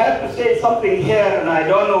 I will have to say something here, and I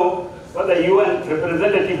don't know whether the UN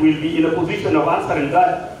representative will be in a position of answering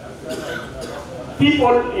that.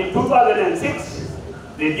 People in 2006,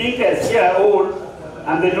 the Dinkas here all,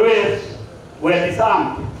 and the Nuers were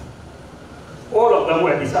disarmed. All of them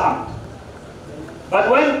were disarmed. But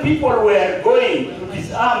when people were going to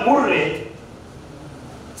disarm Murle,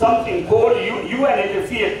 something called UN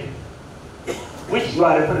interfered, which you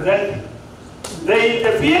are representing. They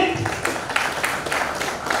interfered,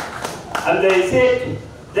 and they said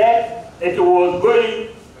that it was going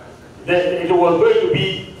to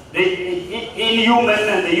be the inhuman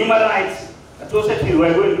and the human rights atrocities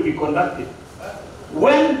were going to be conducted.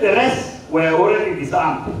 When the rest were already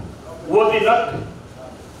disarmed, was it not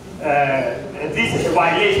this a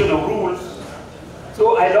violation of rules?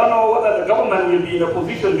 So I don't know whether the government will be in a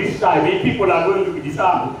position this time if people are going to be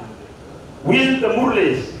disarmed. Will the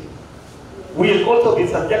Murles will also be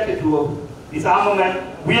subjected to disarmament?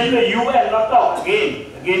 Will the UN not talk again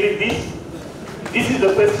this? This is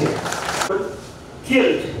the question.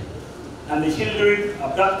 Killed and the children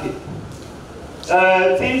abducted.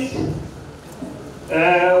 Since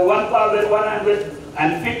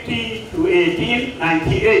 1150 to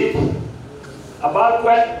 1898, about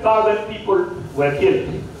 12,000 people were killed.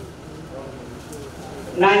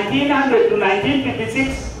 1900 to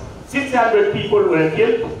 1956, 600 people were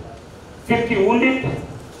killed, 50 wounded,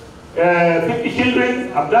 50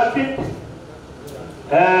 children abducted,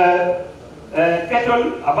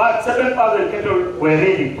 cattle, about 7,000 cattle were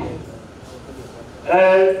raided.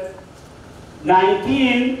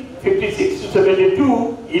 1956 to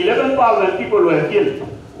 72, 11,000 people were killed,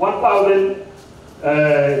 1,000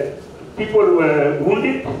 people were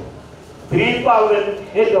wounded, 3,000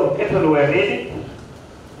 head of cattle were raided,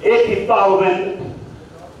 80,000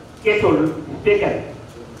 cattle taken.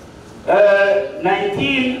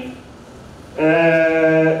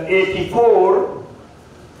 1984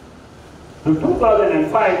 to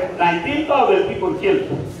 2005, 19,000 people killed.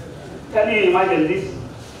 Can you imagine this?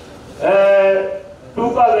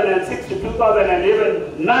 2006 to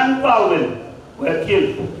 2011, 9,000 were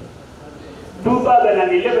killed.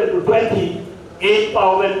 2011 to 20,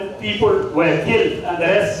 8,000 people were killed, and the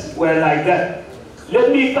rest were like that. Let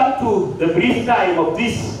me come to the brief time of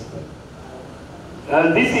this.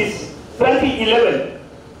 And this is 2011,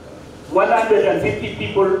 150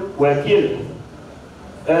 people were killed.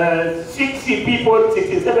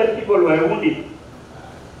 67 people were wounded.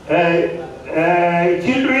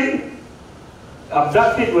 Children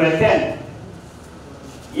abducted were 10.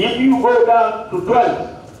 If you go down to 12,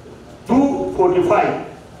 245.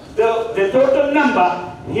 The total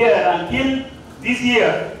number here until this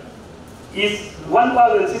year is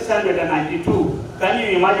 1,692. Can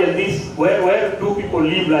you imagine this, where two people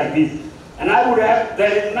live like this? And I would have,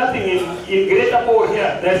 there is nothing in Greater Port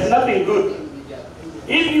here, there's nothing good.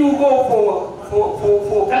 If you go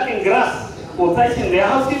for cutting grass, for touching their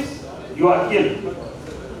houses, you are killed.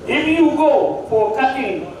 If you go for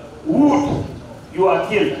cutting wood, you are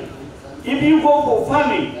killed. If you go for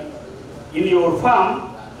farming in your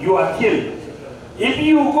farm, you are killed. If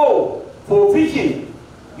you go for fishing,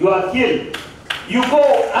 you are killed. You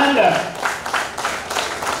go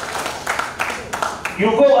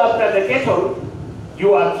after the cattle,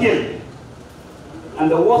 you are killed. And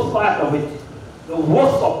the worst part of it, the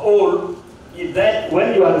worst of all, is that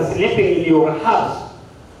when you are sleeping in your house,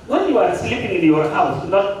 not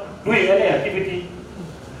doing any activity,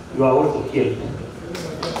 you are also killed.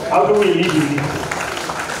 How do we live in this?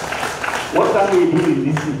 What can we do in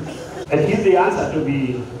this? And here's the answer to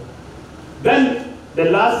be. Then the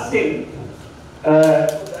last thing,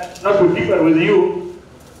 not to differ with you,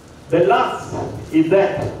 the last is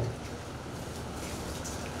that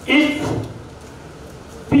if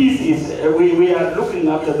peace is, we are looking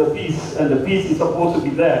after the peace, and the peace is supposed to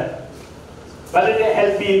be there. But it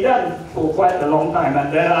has been done for quite a long time,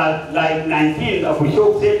 and there are like 19,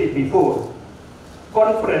 Abushok said it before,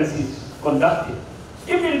 conferences conducted,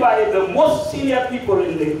 even by the most senior people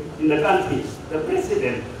in the country, the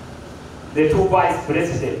president, the two vice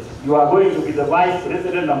presidents. You are going to be the vice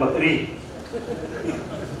president number 3.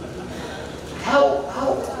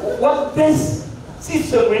 What best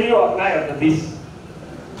system will you apply after this?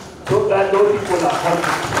 So that those people are happy.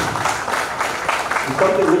 It's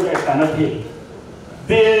something which I cannot hear.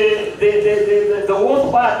 The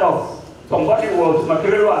worst part of somebody was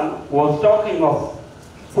talking of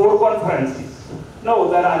 4 conferences. No,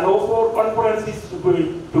 there are no 4 conferences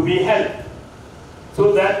to be held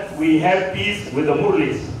so that we have peace with the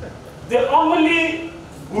Murlis. The only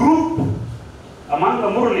group among the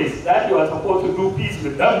Murlis that you are supposed to do peace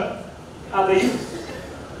with them are the youth.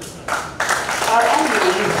 Are only the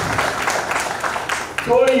youth.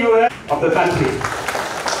 So you are of the country.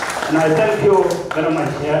 And I thank you very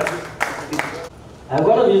much here. I'm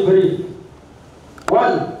going to be brief.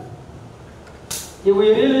 1, if we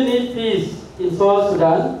really need peace in South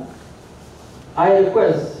Sudan, I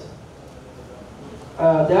request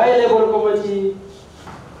the high-level committee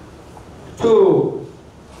to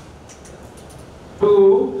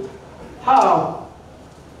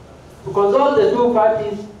consult the 2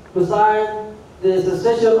 parties to sign the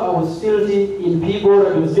cessation of hostility in people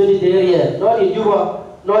administrated area, not in Juba,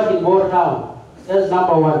 not in Bor Town. That's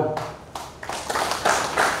number 1.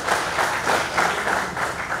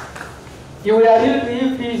 If we are really to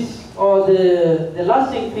give peace, or the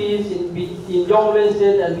lasting peace in Jonglei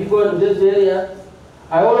State and people in this area,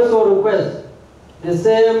 I also request the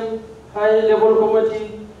same high-level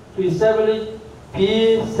committee to establish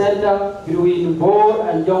peace center between Bor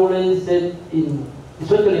and Jonglei State,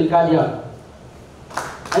 especially in Kadiak.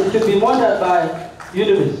 And it should be monitored by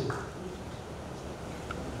UNIMIS.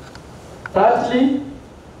 Thirdly,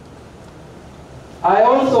 I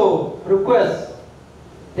also request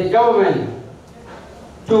the government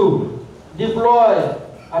to deploy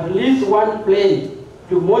at least 1 plane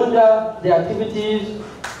to monitor the activities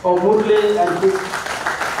of Murle and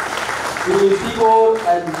people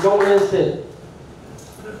and Jonglei State.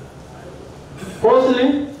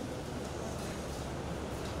 Fourthly,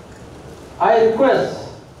 I request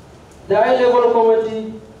the high-level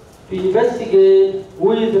committee to investigate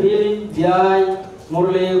who is really behind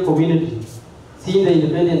Murle community, seeing the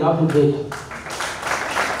independent up to date.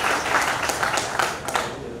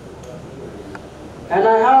 And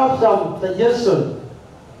I have some suggestions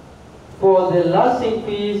for the lasting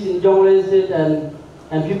peace in Jonglei State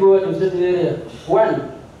and people in certain area.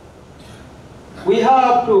 1, we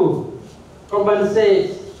have to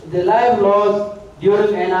compensate the life loss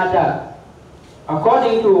during an attack,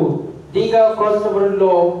 according to Dinga customary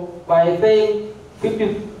law, by paying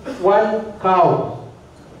 51 cows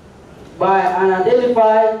by an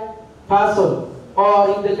identified person, or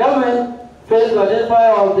if the government fails to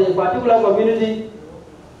identify of the particular community,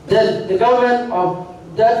 then the government of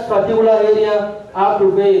that particular area have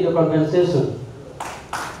to pay the compensation.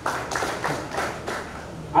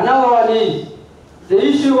 Another one is the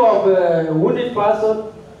issue of wounded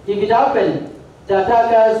person. If it happens, the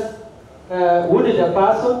attackers wounded a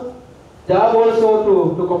person, they have also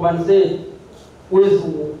to compensate with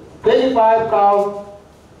 25 cows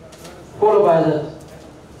followed by that.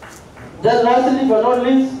 Then lastly but not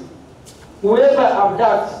least, whoever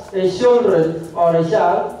abducts a children or a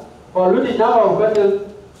child or looted number of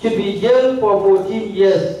cattle should be jailed for 14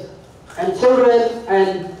 years. And children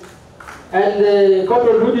and the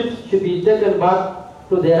cattle looted should be taken back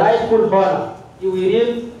to their rightful owner. We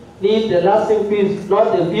really need the lasting peace,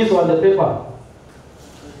 not the peace on the paper.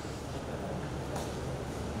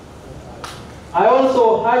 I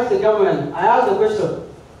also asked the government, I asked the question,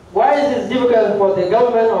 why is it difficult for the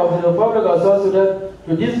government of the Republic of South Sudan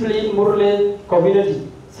to discipline Murle community,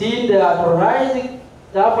 seeing they are terrorizing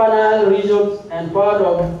the Upper Nile regions and part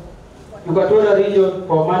of Equatorial region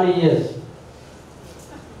for many years?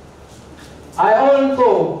 I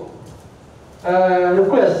also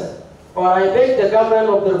request, or I beg the government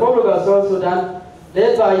of the Republic of South Sudan,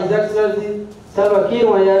 led by His Excellency Salva Kiir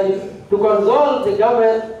Mayardit, to consult the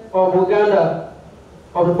government of Uganda,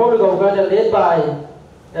 of the Republic of Uganda, led by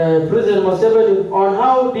President Museveni, on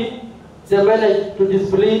how did they manage to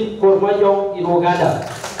discipline Kormajong in Uganda.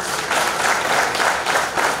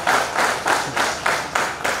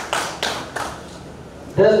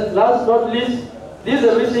 Then, last but not least, this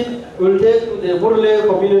visit will take to the Murle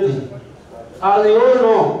community. As you all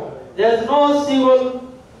know, there is no single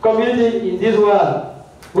community in this world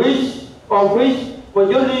which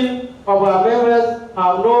majority of our members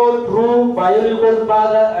have no true biological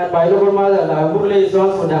father and biological mother like Murle is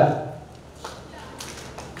South Sudan.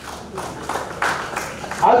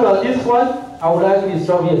 As well, this one, I would like to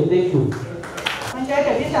stop here. Thank you.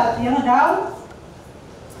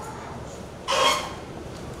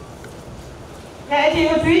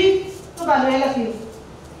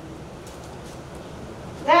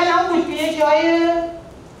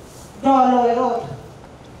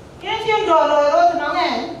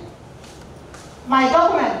 My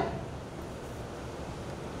document,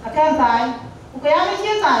 I can't sign. Okay, I'm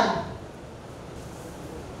in sign.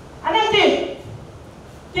 And then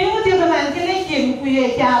thing with the man can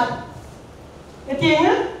create job. The thing,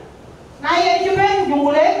 now you been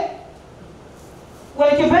Jungule.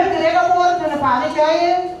 Well, you been the regular board and a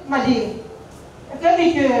panic, my dear. I can be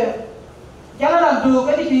General Duke,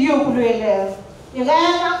 I think you could do there. You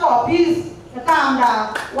got a copies, the calm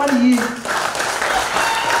down, 1 year.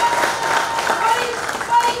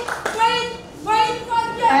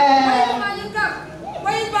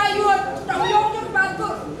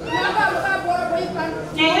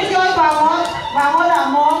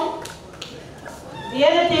 The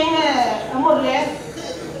other thing, more or less,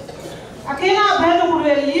 I cannot bear to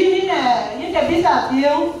live in the visa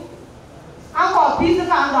deal. I got pizza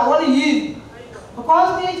and what you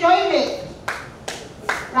because they join me.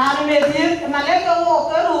 Now, maybe my leg of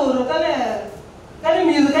walker can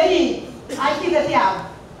music. I see the town.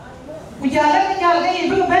 We are letting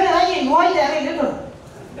you look better than you want very little.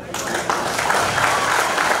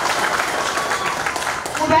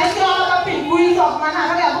 Bây giờ các bình quy thuộc mà nào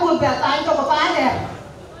các đẹp buồn vẻ tay cho có tay đẹp.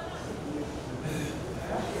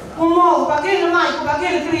 Mồ bà kia nó mày của bà kia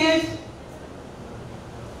là create.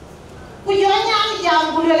 Bây giờ anh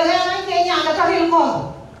chàng của người là anh kia nhà là các hình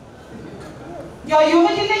ngon. Giờ dùng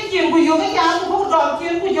cái chuyện của dùng cái chàng của không đòn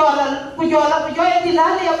chuyện của giờ em đi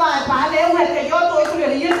lá liều bài phá lễ huệ cái do tôi của người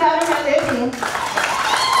là yên ra nó mẹ lễ tiền.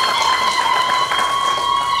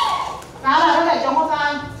 Đó là nó lại trong một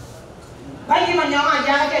tay. Bây giờ mà nhóm ai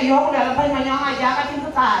ra cái yếu là bây mà nhóm ai ra cái chính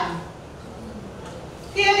thức tài.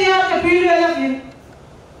 Kia đi cái phi đưa là gì?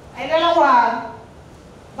 Ấy là quả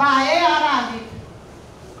bài ấy là làm gì?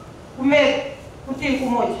 Mệt, một tí của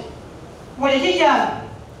một cái gì chứ?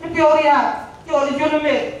 Cái biểu ra, cho đi cho nó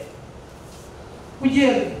mệt. Cái gì?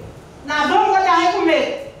 Nào đúng cái đáy của mệt,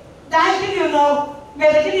 đáy cái điều nào,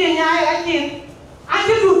 mệt là cái điều nhai cái gì? Anh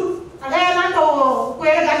chứ đủ. Agak nak tahu, kue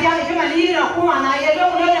kerja ni cuma ni nak kuma na, ya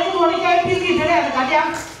dong le yang tu ni cai pergi je le kerja.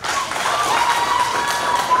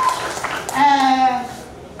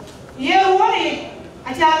 Ye wani,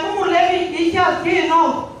 aja tu mulai bicara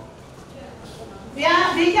kino,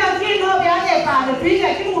 bicara kino biar ye pada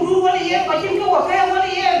bicara kino dulu wani ye, macam tu wakai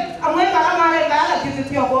wani ye, amai barang mana barang tu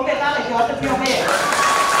tiap kau me barang jauh tiap me.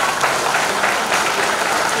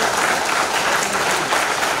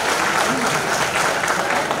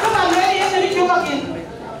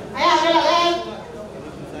 Ayah adalah kan,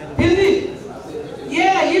 pilih, ye,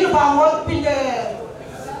 ini bangun pinjam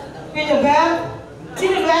ber,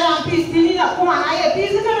 ini ber ampis, ini nak kumana ayah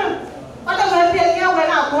pis kan, pada berpikir dia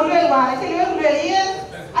benar boleh luar, jadi boleh ye,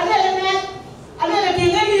 ada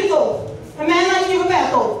tinggal di tu, mana ni juga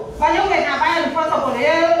tu, banyak orang apa yang foto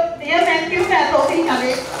boleh, dia main juga tu tinggal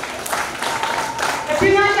ni, tapi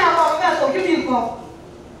macam apa tu jadi tu,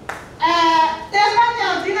 tempat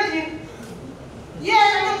yang tinggal di ye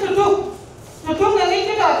na tutuk yang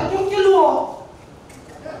itu dah tutuk jeluh.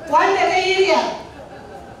 Wan ada area.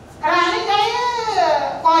 Kerana saya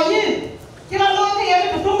kaya, kita lalu ni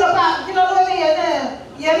ada tutuk depan, kita lalu ni ada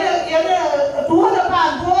dua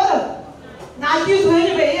depan dua. Na I keep going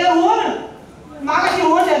to be here, woman. Maka you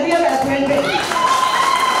want to be about 20.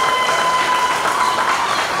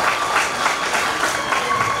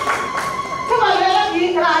 Come on, let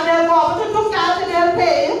me grab their ball to look out their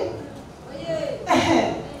pay.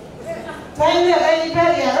 When they're very,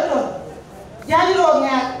 very little. Young old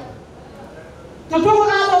man. To do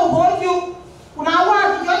another boy, you. When I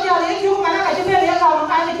want to get you, and I can tell you how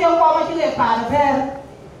I can come to the part of her.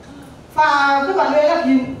 Far to a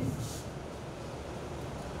you.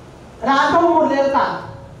 Rato Murdelka.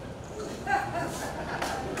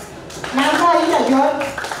 Nasa is a joy.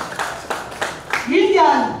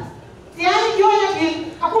 Indian. The only joy again,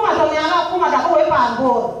 Akuma Tonyana, Akuma Dako and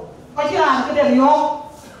board. But you are to the York.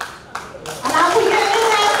 And I will get in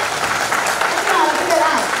there.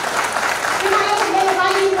 You might have to make a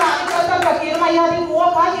fine car because I feel my yard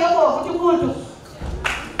walk out here for what you could do.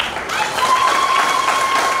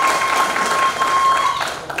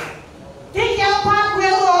 Take your part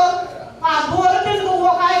where I'm bored to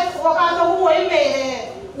walk out the way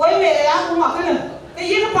made I'm walking. The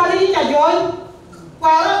year party is a joy.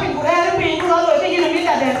 While up in Korea, being good, you meet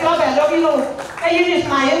at the job and love you. A year is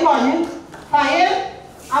my own. Fire,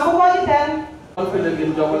 I'm going to them. Conflict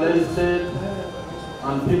in Jonglei State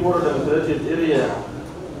and people demonstrated area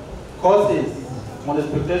causes,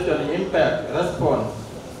 multiplication, impact, response,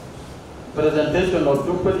 presentation of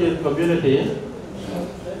Dupatit community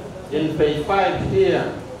in page 5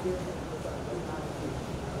 here.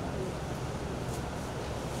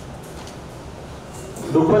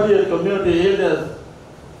 Dupatit community elders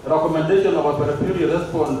recommendation of a therapeutic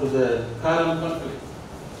response to the current conflict.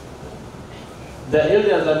 The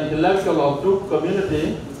elders and intellectuals of Duke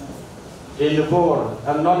community in the board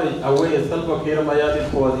acknowledge away Salva Kiir Mayardit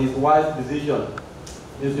for his wise decision,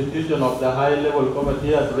 institution of the high-level committee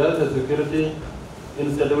to address the security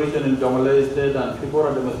situation in Jonglei State and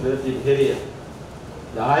Kibora demonstrative area.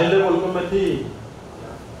 The high-level committee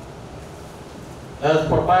has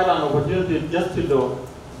provided an opportunity just to do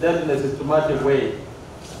that in a systematic way.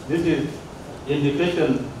 This is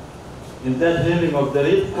indication in that hearing of the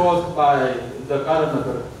rift caused by the current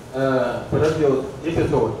previous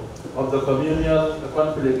episode of the communal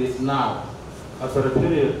conflict is now a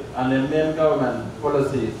period and a main government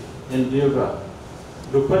policy in Duga.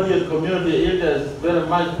 The Dupatit community elders very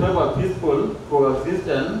much favor peaceful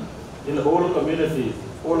coexistence in all communities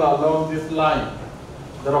all along this line.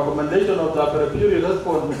 The recommendation of the therapeutic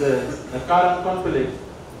response to the current conflict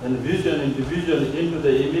and vision and division into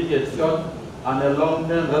the immediate short and a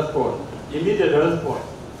long-term response. Immediate response.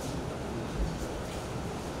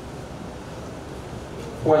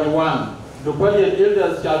 Point 1. The Dupatit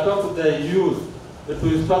elders shall talk to their youth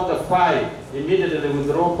to stop the fight, immediately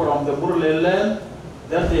withdraw from the Murle land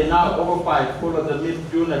that they now occupy follow the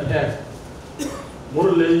mid-June attack.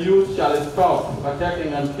 Murle youth shall stop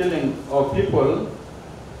attacking and killing of people,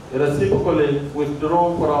 reciprocally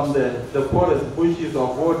withdraw from the forest bushes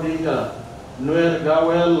of Odinga, Nuer,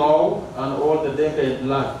 Gawel, Law, and all the Denka in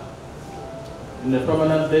blood in a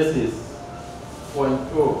permanent basis. Point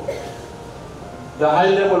 2. The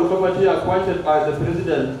high-level committee appointed by the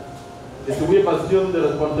President is to assume the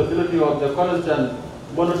responsibility of the constant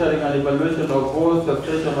monitoring and evaluation of all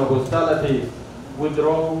succession of hostility,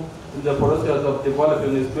 withdraw in the process of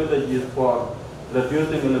developing strategies for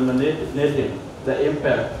reducing and eliminating the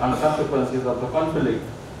impact and consequences of the conflict,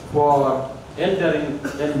 for engendering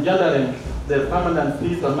the permanent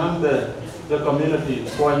peace among the community.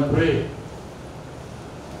 Point 3.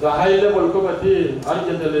 The high-level committee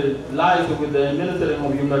urgently lies with the Ministry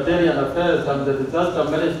of Humanitarian Affairs and the Disaster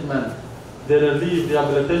Management, the Relief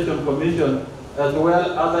Rehabilitation Commission, as well as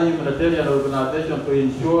other humanitarian organizations to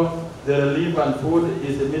ensure the relief and food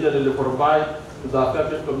is immediately provided to the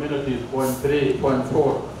affected communities. Point 3. Point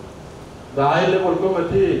 4. The high-level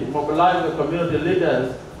committee mobilized the community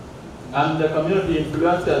leaders and the community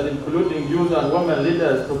influencers, including youth and women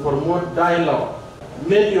leaders, to promote dialogue,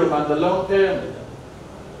 medium and the long-term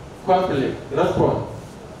conflict response.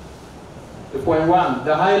 Point 1.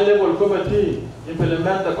 The high-level committee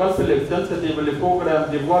implement the conflict sensitively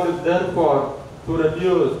program developed therefore to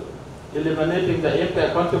reduce, eliminating the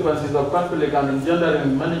impact consequences of conflict and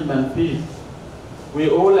engendering management peace. We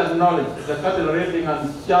all acknowledge the cattle raiding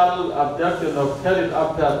and child abduction of carried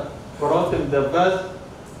after crossing the vast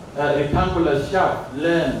rectangular shaft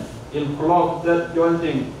land in cloth that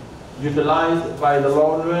jointing utilized by the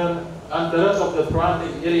Lone and the rest of the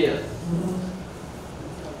surrounding areas.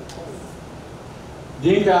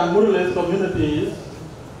 Dinka and Murle communities,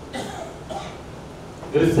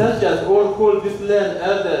 researchers all call this land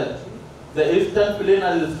as the Eastern Plain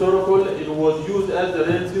and historical. It was used as the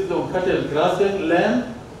rain season cattle grazing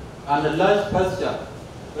land and a large pasture.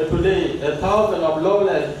 But today, 1,000 of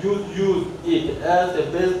lawless use it as a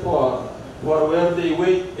base for where they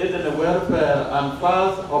wage ethnic welfare and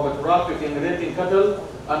fast of trafficking, raping cattle,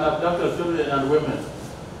 and abducted children and women.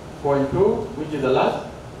 Point 2, which is the last.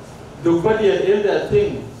 The party is the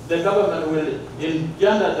thing the government will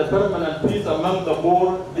engender the permanent peace among the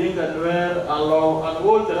Bor, Dinka, Nuer, and Law, and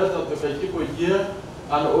all the rest of the Kashiko here,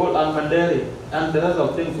 and Mandari, and the rest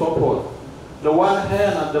of things so forth. The one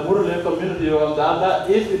hand and the Murle community on the other,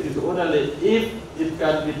 if it is only if it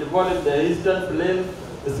can be developed the eastern plain,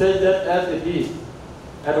 say that as it is,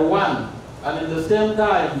 at one, and in the same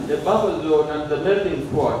time, the buffer zone and the melting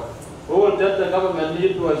pot, all that the government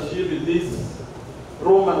need to achieve is this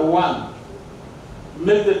Roman one.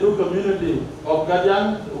 Make the two communities of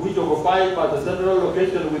Gadian, which occupy by the central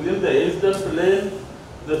location within the eastern plain,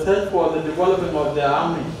 the search for the development of their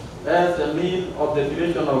army as a means of the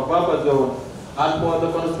creation of buffer zone, and for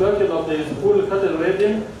the construction of the school cattle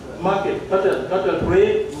raiding market, cattle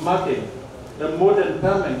trade market, the modern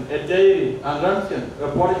farming, a dairy and ranching, a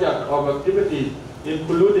project of activities,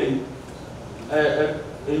 including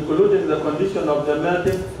the condition of the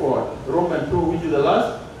melting pot, Roman 2, which is the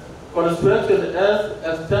last, construction as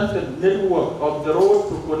extensive network of the road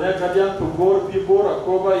to connect Gadian to Bor, Pibor,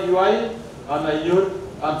 Akoba, UI, and Ayut,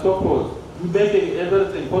 and so forth, making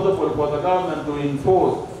everything possible for the government to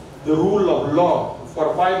enforce the rule of law,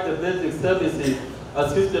 provide the basic services,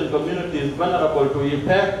 assisting communities vulnerable to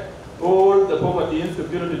impact all the poverty,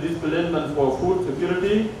 insecurity, displacement for food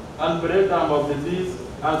security, and breakdown of disease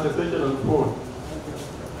and cessation of food.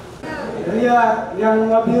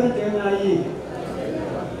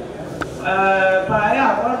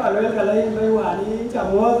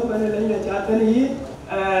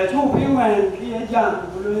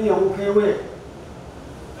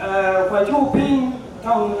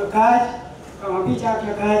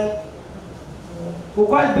 Cô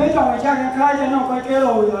coi biết trong cái trang khai cho nó coi cái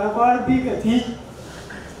rồi có biết cái gì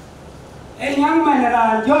anh nhắn mày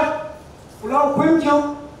là chốt lo khuyên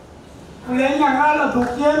chung lấy nhà nga là thuộc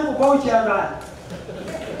trên của bao chèo rồi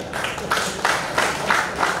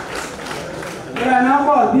là nó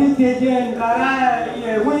có biết thế trên cả ra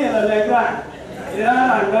vui là lấy ra thì nó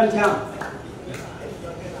là gần chậm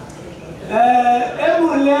em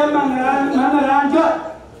muốn lên mà làm chốt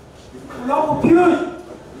lo khuyên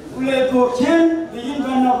le thuộc trên vì in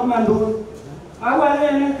văn nó mà đủ áo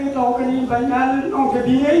lên cái tàu cái in văn nó cái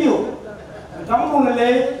bí ấy nhiều trong một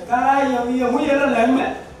lễ cái nhiều người là lạnh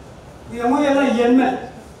mẹ nhiều người là yên mẹ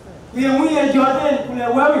nhiều người cho đến là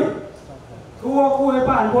quá bị cô ấy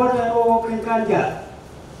bạn cô ấy cô kinh can giả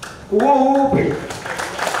cô bị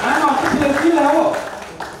anh nói cái gì là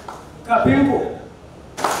cả pin cô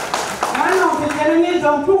anh nói cái này nghe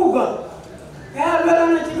trong chú cơ cái là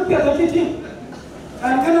nó chỉ có việc là chỉ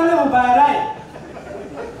anh cái nó là một bài đây,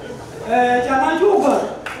 chẳng nói chú cơ,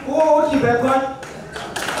 cô chỉ về coi,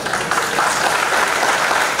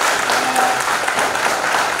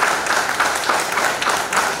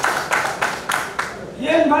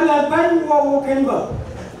 yên bán là bán cô kinh cơ,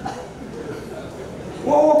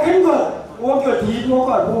 cô kiểu gì cô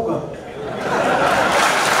còn cô cơ.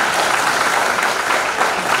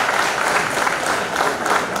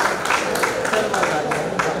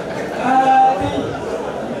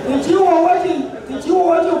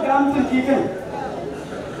 Chú ở chỗ làm gì kì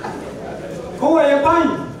cô ấy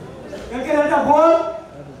bánh cái này là bố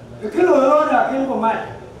cái lối đó là cái của mày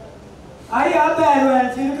ai ở bên rồi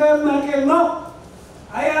chỉ cái mấy cái nó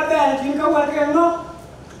ai ở bên chỉ cái nó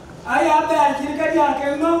ai ở bên chỉ cái nhà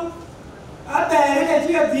cái nó ở bên cái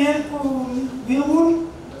chỉ cái tiền của view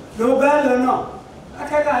đồ bên rồi nó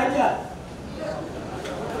cái gì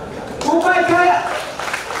cô coi cái à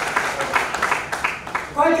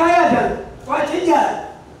coi chính là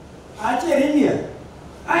ai chơi đi nhỉ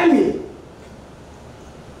ai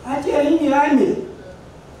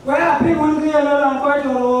quay à phi con kia là làm coi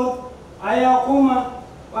rồi ai ao kuma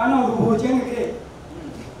bạn nào đủ chân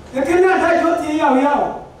cái này thay cho thì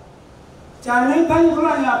giàu chẳng nên bao nhiêu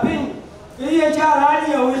là nhà phi cái gì cha ra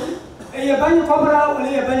nhiều cái bao nhiêu có bao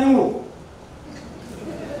nhiêu bao nhiêu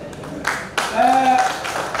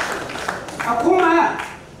kuma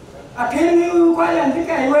akhirnya kau yang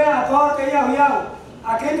dikai we atau kaya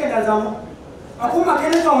akhirnya kita zaman aku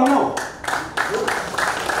makannya tono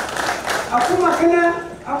aku makannya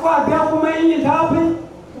aku ada aku main ini tapi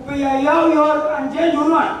upaya yau anjay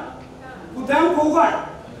jualan udang kuat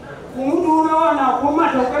dulu na aku mah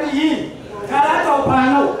dokter ini kalau tahu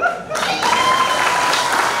panu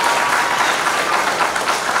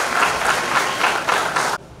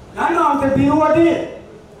nana orang terbiru adi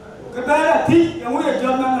kebelah ti yang udah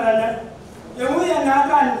jual mana yang ui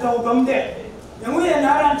naran tàu bấm đẹp, yang ui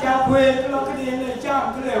naran cha quê cái lo cái gì này cha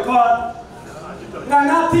cái lều con, là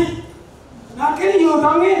na thích, na cái nhiều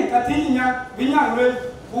thằng ấy cái thích nhá, vì nhá người,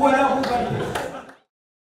 bùa đâu bùa